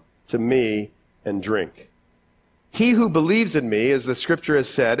 come to me and drink. He who believes in me, as the scripture has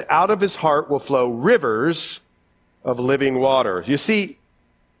said, out of his heart will flow rivers of living water. You see,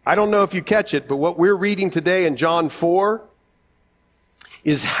 I don't know if you catch it, but what we're reading today in John 4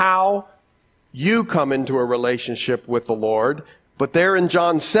 is how you come into a relationship with the Lord. But there in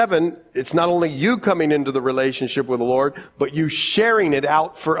John 7, it's not only you coming into the relationship with the Lord, but you sharing it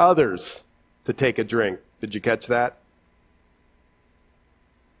out for others to take a drink. Did you catch that?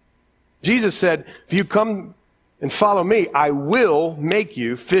 Jesus said, if you come and follow me, I will make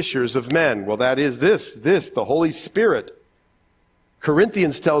you fishers of men. Well, that is this, the Holy Spirit.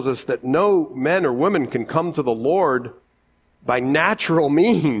 Corinthians tells us that no men or women can come to the Lord by natural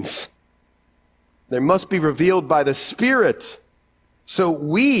means. They must be revealed by the Spirit. So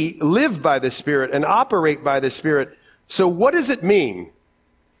we live by the Spirit and operate by the Spirit. So what does it mean?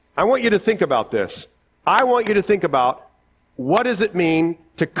 I want you to think about this. I want you to think about what does it mean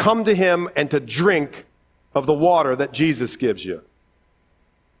to come to Him and to drink of the water that Jesus gives you.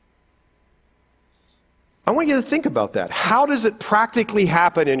 I want you to think about that. How does it practically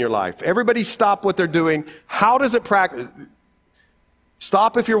happen in your life? Everybody stop what they're doing. How does it practice?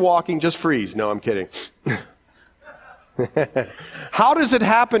 Stop if you're walking, just freeze. No, I'm kidding. How does it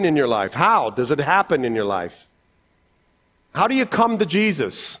happen in your life? How does it happen in your life? How do you come to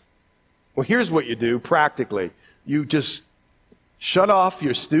Jesus? Well, here's what you do practically. You just shut off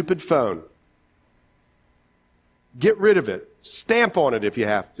your stupid phone. Get rid of it. Stamp on it if you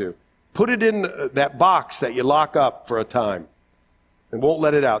have to. Put it in that box that you lock up for a time and won't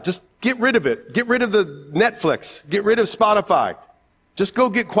let it out. Just get rid of it. Get rid of the Netflix. Get rid of Spotify. Just go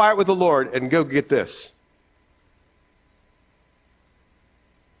get quiet with the Lord and go get this.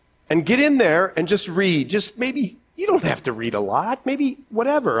 And get in there and just read. Just maybe, you don't have to read a lot. Maybe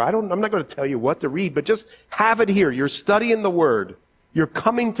whatever. I'm not going to tell you what to read, but just have it here. You're studying the Word. You're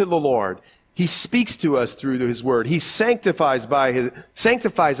coming to the Lord. He speaks to us through His Word. He sanctifies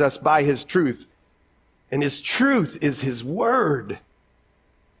us by His truth. And His truth is His Word.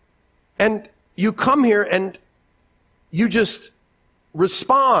 And you come here and you just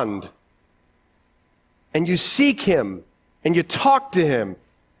respond. And you seek Him. And you talk to Him.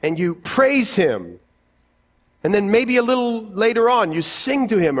 And you praise Him. And then maybe a little later on you sing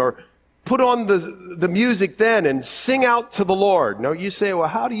to Him or put on the music then and sing out to the Lord. Now you say, well,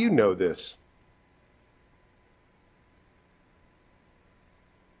 how do you know this?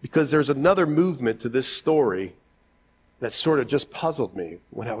 Because there's another movement to this story that sort of just puzzled me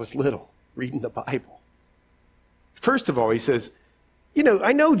when I was little, reading the Bible. First of all, he says,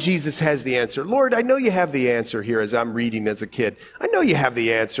 I know Jesus has the answer. Lord, I know you have the answer here as I'm reading as a kid. I know you have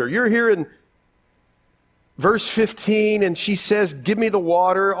the answer. You're here in verse 15, and she says, give me the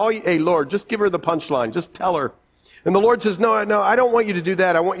water. Hey, Lord, just give her the punchline. Just tell her. And the Lord says, no, I don't want you to do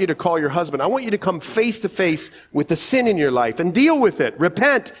that. I want you to call your husband. I want you to come face to face with the sin in your life and deal with it.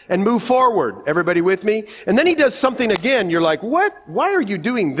 Repent and move forward. Everybody with me? And then he does something again. You're like, what? Why are you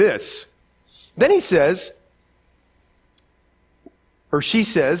doing this? Then he says, or she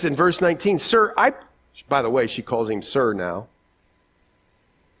says in verse 19, sir, by the way, she calls him sir now.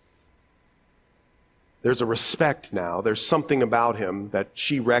 There's a respect now. There's something about him that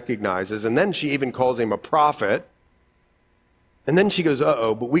she recognizes. And then she even calls him a prophet. And then she goes,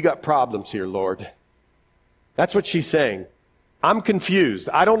 but we got problems here, Lord. That's what she's saying. I'm confused.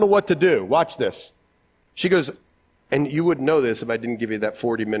 I don't know what to do. Watch this. She goes, and you wouldn't know this if I didn't give you that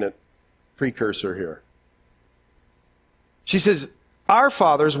 40-minute precursor here. She says, our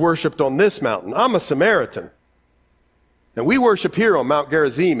fathers worshipped on this mountain. I'm a Samaritan. And we worship here on Mount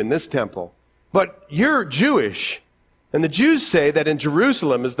Gerizim in this temple. But you're Jewish, and the Jews say that in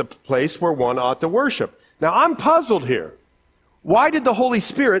Jerusalem is the place where one ought to worship. Now, I'm puzzled here. Why did the Holy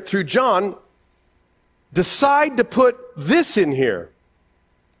Spirit, through John, decide to put this in here?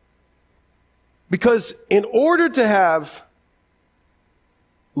 Because in order to have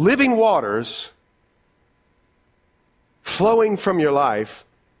living waters flowing from your life,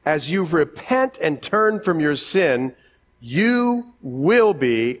 as you repent and turn from your sin, you will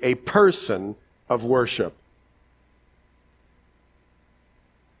be a person of worship.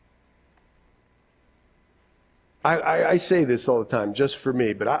 I say this all the time, just for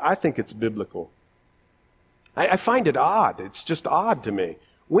me, but I think it's biblical. I find it odd. It's just odd to me.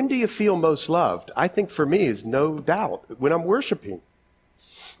 When do you feel most loved? I think for me is no doubt when I'm worshiping.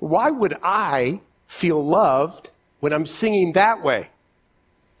 Why would I feel loved when I'm singing that way?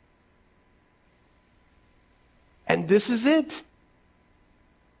 And this is it.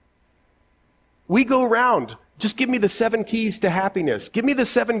 We go around. Just give me the 7 keys to happiness. Give me the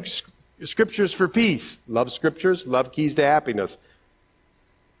 7 scriptures for peace. Love scriptures, love keys to happiness.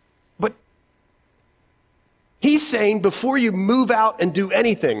 But he's saying before you move out and do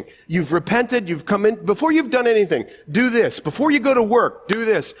anything, you've repented, you've come in, before you've done anything, do this. Before you go to work, do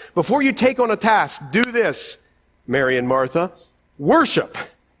this. Before you take on a task, do this. Mary and Martha, worship.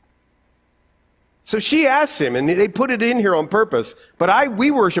 So she asks him, and they put it in here on purpose, but we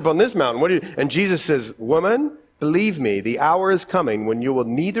worship on this mountain. And Jesus says, woman, believe me, the hour is coming when you will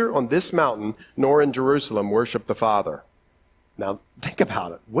neither on this mountain nor in Jerusalem worship the Father. Now, think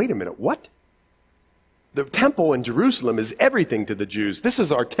about it. Wait a minute, what? The temple in Jerusalem is everything to the Jews. This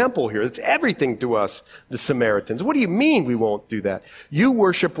is our temple here. It's everything to us, the Samaritans. What do you mean we won't do that? You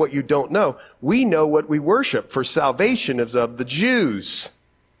worship what you don't know. We know what we worship, for salvation is of the Jews.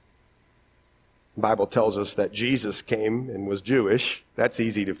 The Bible tells us that Jesus came and was Jewish. That's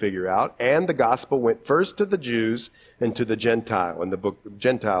easy to figure out. And the gospel went first to the Jews and to the Gentiles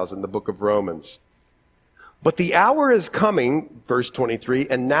in the book of Romans. But the hour is coming, verse 23,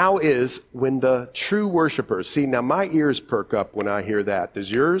 and now is when the true worshipers. See, now my ears perk up when I hear that.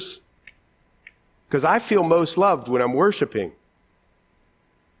 Does yours? Because I feel most loved when I'm worshiping.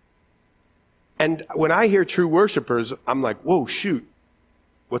 And when I hear true worshipers, I'm like, whoa, shoot.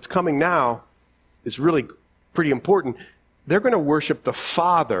 What's coming now is really pretty important. They're going to worship the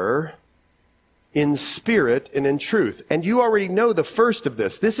Father in spirit and in truth. And you already know the first of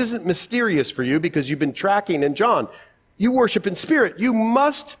this. This isn't mysterious for you because you've been tracking in John. You worship in spirit. You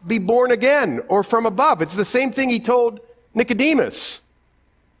must be born again or from above. It's the same thing he told Nicodemus.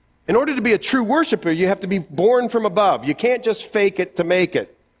 In order to be a true worshiper, you have to be born from above. You can't just fake it to make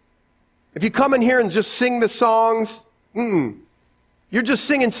it. If you come in here and just sing the songs, you're just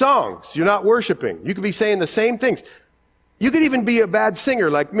singing songs. You're not worshiping. You could be saying the same things. You could even be a bad singer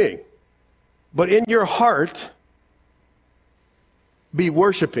like me. But in your heart, be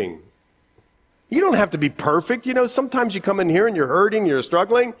worshiping. You don't have to be perfect. You know, sometimes you come in here and you're hurting, you're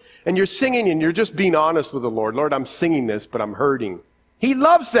struggling, and you're singing and you're just being honest with the Lord. Lord, I'm singing this, but I'm hurting. He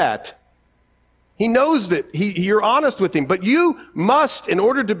loves that. He knows that you're honest with him. But you must, in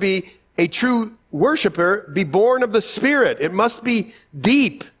order to be a true worshiper, be born of the Spirit. It must be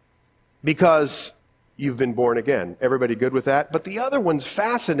deep because you've been born again. Everybody good with that? But the other one's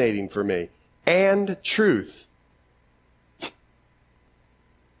fascinating for me. And truth.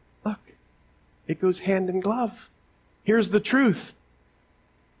 Look, it goes hand in glove. Here's the truth.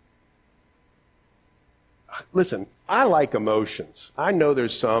 Listen, I like emotions. I know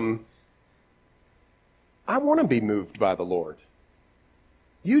there's some. I want to be moved by the Lord.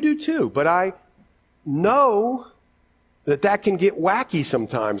 You do too, but I know that can get wacky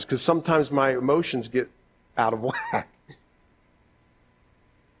sometimes because sometimes my emotions get out of whack.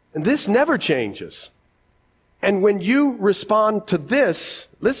 And this never changes. And when you respond to this,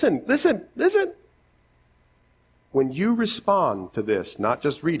 listen. When you respond to this, not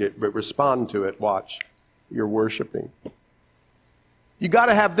just read it, but respond to it, watch, you're worshiping. You got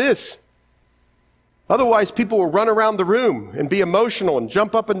to have this. Otherwise, people will run around the room and be emotional and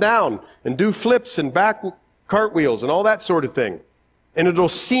jump up and down and do flips and back cartwheels and all that sort of thing. And it'll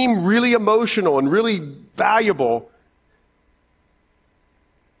seem really emotional and really valuable,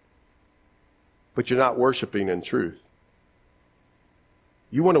 but you're not worshiping in truth.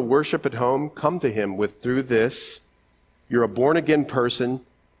 You want to worship at home? Come to him through this. You're a born-again person.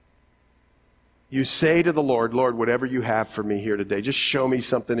 You say to the Lord, Lord, whatever you have for me here today, just show me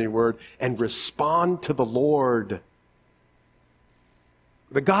something in your word, and respond to the Lord.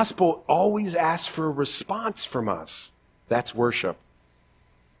 The gospel always asks for a response from us. That's worship.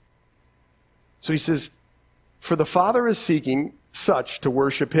 So he says, for the Father is seeking such to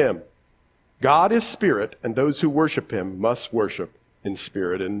worship him. God is spirit, and those who worship him must worship in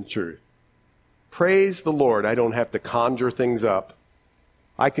spirit and in truth. Praise the Lord. I don't have to conjure things up.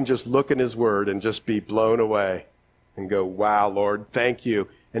 I can just look in his word and just be blown away and go, wow, Lord, thank you,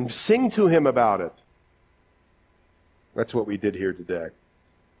 and sing to him about it. That's what we did here today.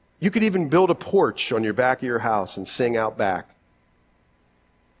 You could even build a porch on your back of your house and sing out back,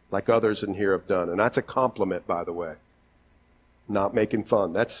 like others in here have done. And that's a compliment, by the way. Not making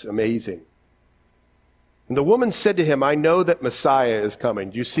fun. That's amazing. And the woman said to him, I know that Messiah is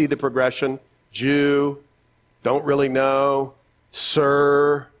coming. Do you see the progression? Jew, don't really know,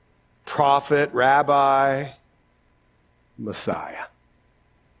 sir, prophet, rabbi, Messiah.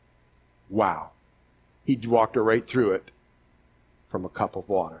 Wow. He walked her right through it from a cup of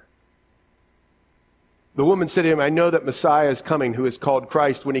water. The woman said to him, I know that Messiah is coming, who is called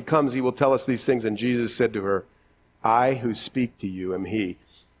Christ. When he comes, he will tell us these things. And Jesus said to her, I who speak to you am he.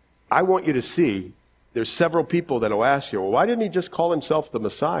 I want you to see, there's several people that will ask you, well, why didn't he just call himself the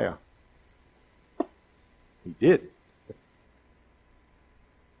Messiah? He did.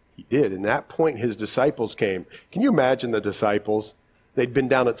 He did. And at that point, his disciples came. Can you imagine the disciples? They'd been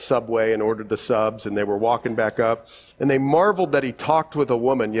down at Subway and ordered the subs, and they were walking back up. And they marveled that he talked with a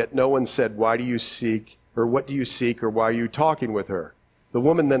woman, yet no one said, why do you seek, or what do you seek, or why are you talking with her? The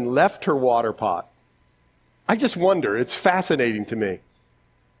woman then left her water pot. I just wonder, it's fascinating to me.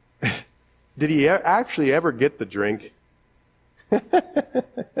 Did he actually ever get the drink?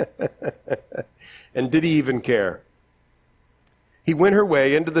 And did he even care? He went her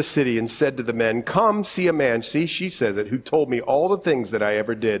way into the city and said to the men, come see a man, see, she says it, who told me all the things that I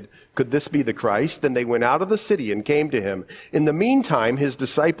ever did. Could this be the Christ? Then they went out of the city and came to him. In the meantime, his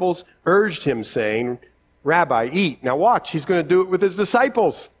disciples urged him, saying, Rabbi, eat. Now watch, he's going to do it with his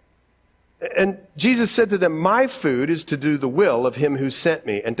disciples. And Jesus said to them, my food is to do the will of him who sent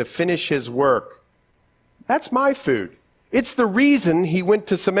me and to finish his work. That's my food. It's the reason he went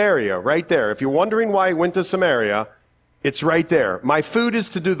to Samaria, right there. If you're wondering why he went to Samaria, it's right there. My food is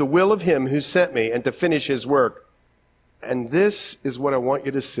to do the will of him who sent me and to finish his work. And this is what I want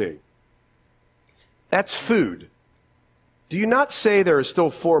you to see. That's food. Do you not say there are still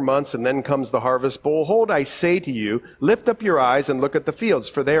 4 months and then comes the harvest? Behold, I say to you, lift up your eyes and look at the fields,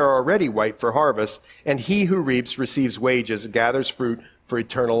 for they are already white for harvest. And he who reaps receives wages, gathers fruit for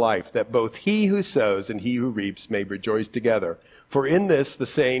eternal life, that both he who sows and he who reaps may rejoice together. For in this the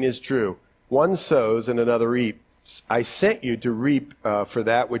saying is true, one sows and another reaps. I sent you to reap for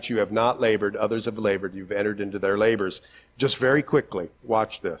that which you have not labored. Others have labored. You've entered into their labors. Just very quickly,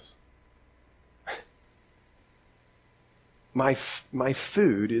 watch this. My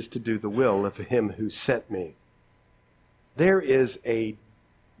food is to do the will of him who sent me. There is do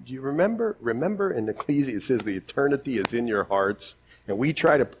you remember in Ecclesiastes it says the eternity is in your hearts, and we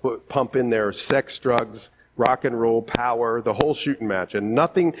try to pump in there sex, drugs, rock and roll, power, the whole shooting match, and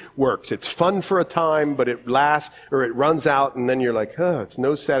nothing works. It's fun for a time, but it lasts, or it runs out, and then you're like, it's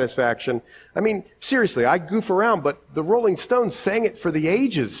no satisfaction. I mean, seriously, I goof around, but the Rolling Stones sang it for the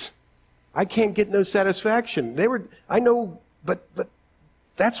ages. I can't get no satisfaction. I know, but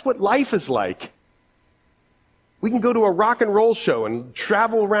that's what life is like. We can go to a rock and roll show and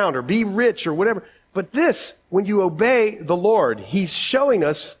travel around or be rich or whatever. But this, when you obey the Lord, he's showing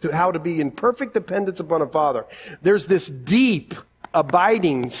us how to be in perfect dependence upon a Father. There's this deep,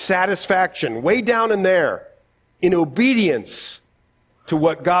 abiding satisfaction way down in there in obedience to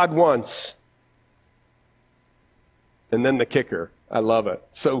what God wants. And then the kicker. I love it.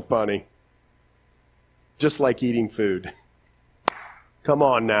 So funny. Just like eating food. Come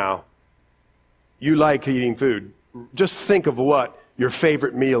on now. You like eating food. Just think of what your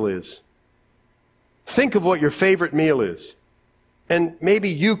favorite meal is. Think of what your favorite meal is. And maybe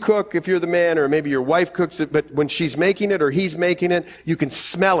you cook if you're the man, or maybe your wife cooks it, but when she's making it or he's making it, you can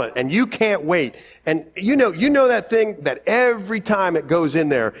smell it and you can't wait. And you know that thing that every time it goes in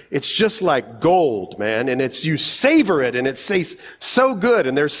there, it's just like gold, man. And you savor it and it tastes so good.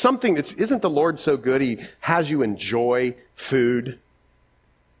 And there's something isn't the Lord so good? He has you enjoy food.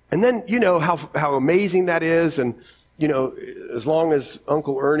 And then, you know how amazing that is. And, you know, as long as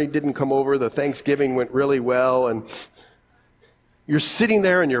Uncle Ernie didn't come over, the Thanksgiving went really well. And you're sitting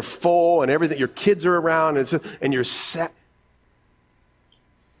there and you're full and everything. Your kids are around and you're set.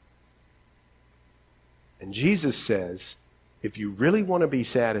 And Jesus says, if you really want to be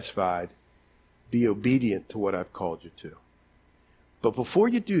satisfied, be obedient to what I've called you to. But before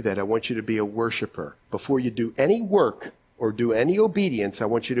you do that, I want you to be a worshiper. Before you do any work or do any obedience, I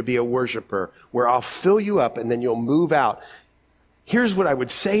want you to be a worshiper where I'll fill you up and then you'll move out. Here's what I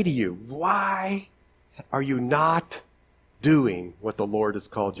would say to you. Why are you not doing what the Lord has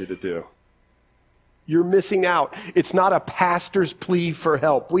called you to do? You're missing out. It's not a pastor's plea for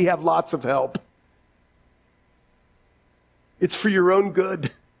help. We have lots of help. It's for your own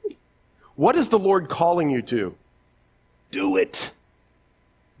good. What is the Lord calling you to? Do it.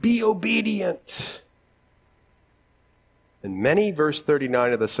 Be obedient. And many, verse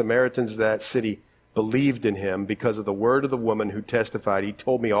 39, of the Samaritans of that city believed in him because of the word of the woman who testified, he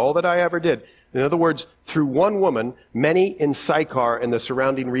told me all that I ever did. In other words, through one woman, many in Sychar and the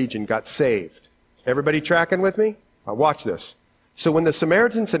surrounding region got saved. Everybody tracking with me? Watch this. So when the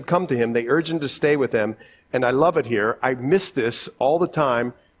Samaritans had come to him, they urged him to stay with them. And I love it here. I miss this all the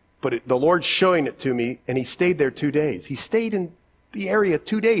time, but the Lord's showing it to me, and he stayed there 2 days. He stayed in the area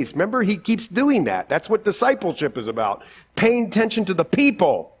 2 days. Remember, he keeps doing that. That's what discipleship is about, paying attention to the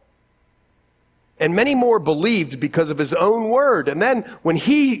people. And many more believed because of his own word. And then when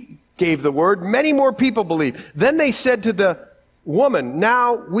he gave the word, many more people believed. Then they said to the woman,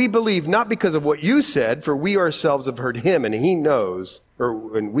 now we believe not because of what you said, for we ourselves have heard him, and he knows,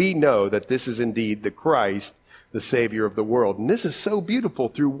 and we know that this is indeed the Christ, the Savior of the world. And this is so beautiful,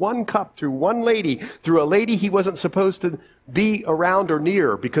 through one cup, through one lady, through a lady he wasn't supposed to be around or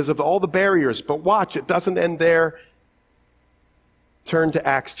near because of all the barriers. But watch, it doesn't end there. Turn to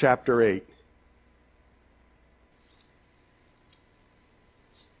Acts chapter 8.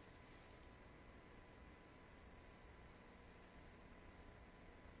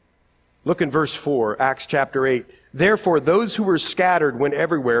 Look in verse 4, Acts chapter 8. Therefore, those who were scattered went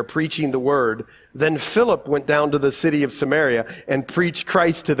everywhere preaching the word. Then Philip went down to the city of Samaria and preached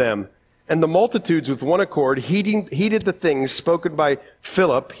Christ to them. And the multitudes with one accord heeded the things spoken by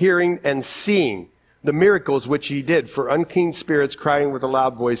Philip, hearing and seeing the miracles which he did. For unclean spirits, crying with a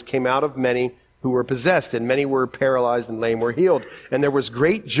loud voice, came out of many who were possessed, and many were paralyzed and lame were healed. And there was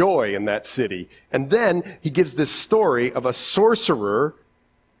great joy in that city. And then he gives this story of a sorcerer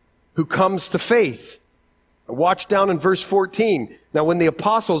who comes to faith. Watch down in verse 14. Now when the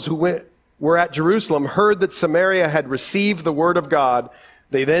apostles who were at Jerusalem heard that Samaria had received the word of God,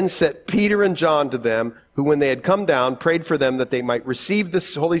 they then sent Peter and John to them, who when they had come down, prayed for them that they might receive the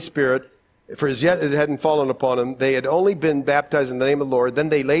Holy Spirit, for as yet it hadn't fallen upon them. They had only been baptized in the name of the Lord. Then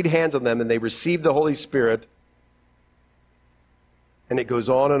they laid hands on them and they received the Holy Spirit. And it goes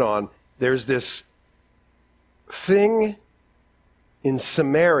on and on. There's this thing in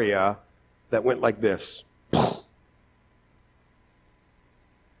Samaria that went like this.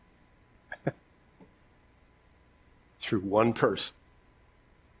 Through one person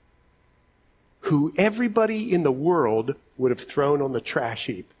who everybody in the world would have thrown on the trash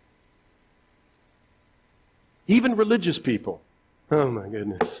heap. Even religious people. Oh my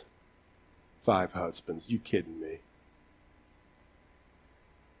goodness. 5 husbands. You kidding me?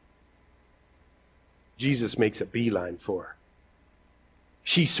 Jesus makes a beeline for her.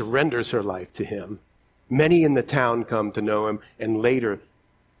 She surrenders her life to him. Many in the town come to know him, and later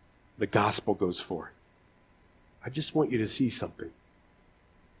the gospel goes forth. I just want you to see something.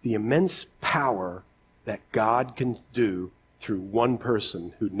 The immense power that God can do through one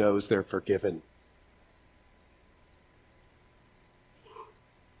person who knows they're forgiven.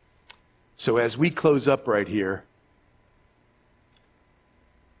 So as we close up right here,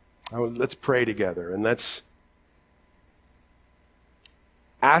 let's pray together, and let's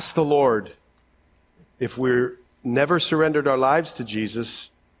ask the Lord, if we're never surrendered our lives to Jesus,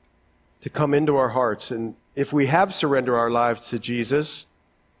 to come into our hearts. And if we have surrendered our lives to Jesus,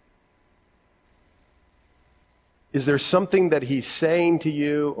 is there something that he's saying to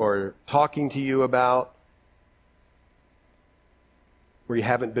you or talking to you about where you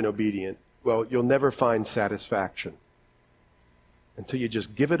haven't been obedient? Well, you'll never find satisfaction until you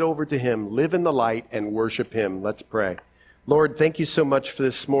just give it over to him, live in the light, and worship him. Let's pray. Lord, thank you so much for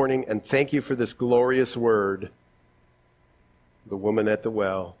this morning, and thank you for this glorious word, the woman at the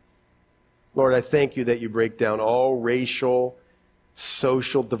well. Lord, I thank you that you break down all racial,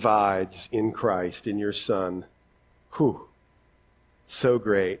 social divides in Christ, in your Son. Whew, so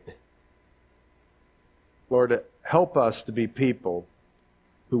great. Lord, help us to be people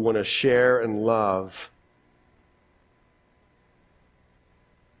who want to share and love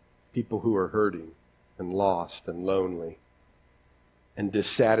people who are hurting and lost and lonely and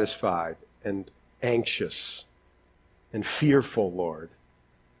dissatisfied and anxious and fearful, Lord,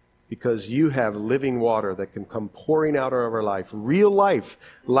 because you have living water that can come pouring out of our life, real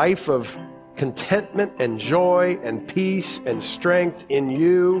life, life of contentment and joy and peace and strength in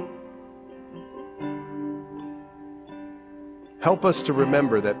you. Help us to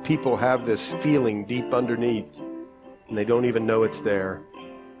remember that people have this feeling deep underneath and they don't even know it's there.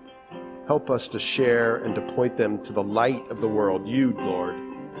 Help us to share and to point them to the light of the world, you, Lord.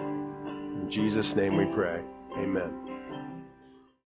 In Jesus' name we pray. Amen.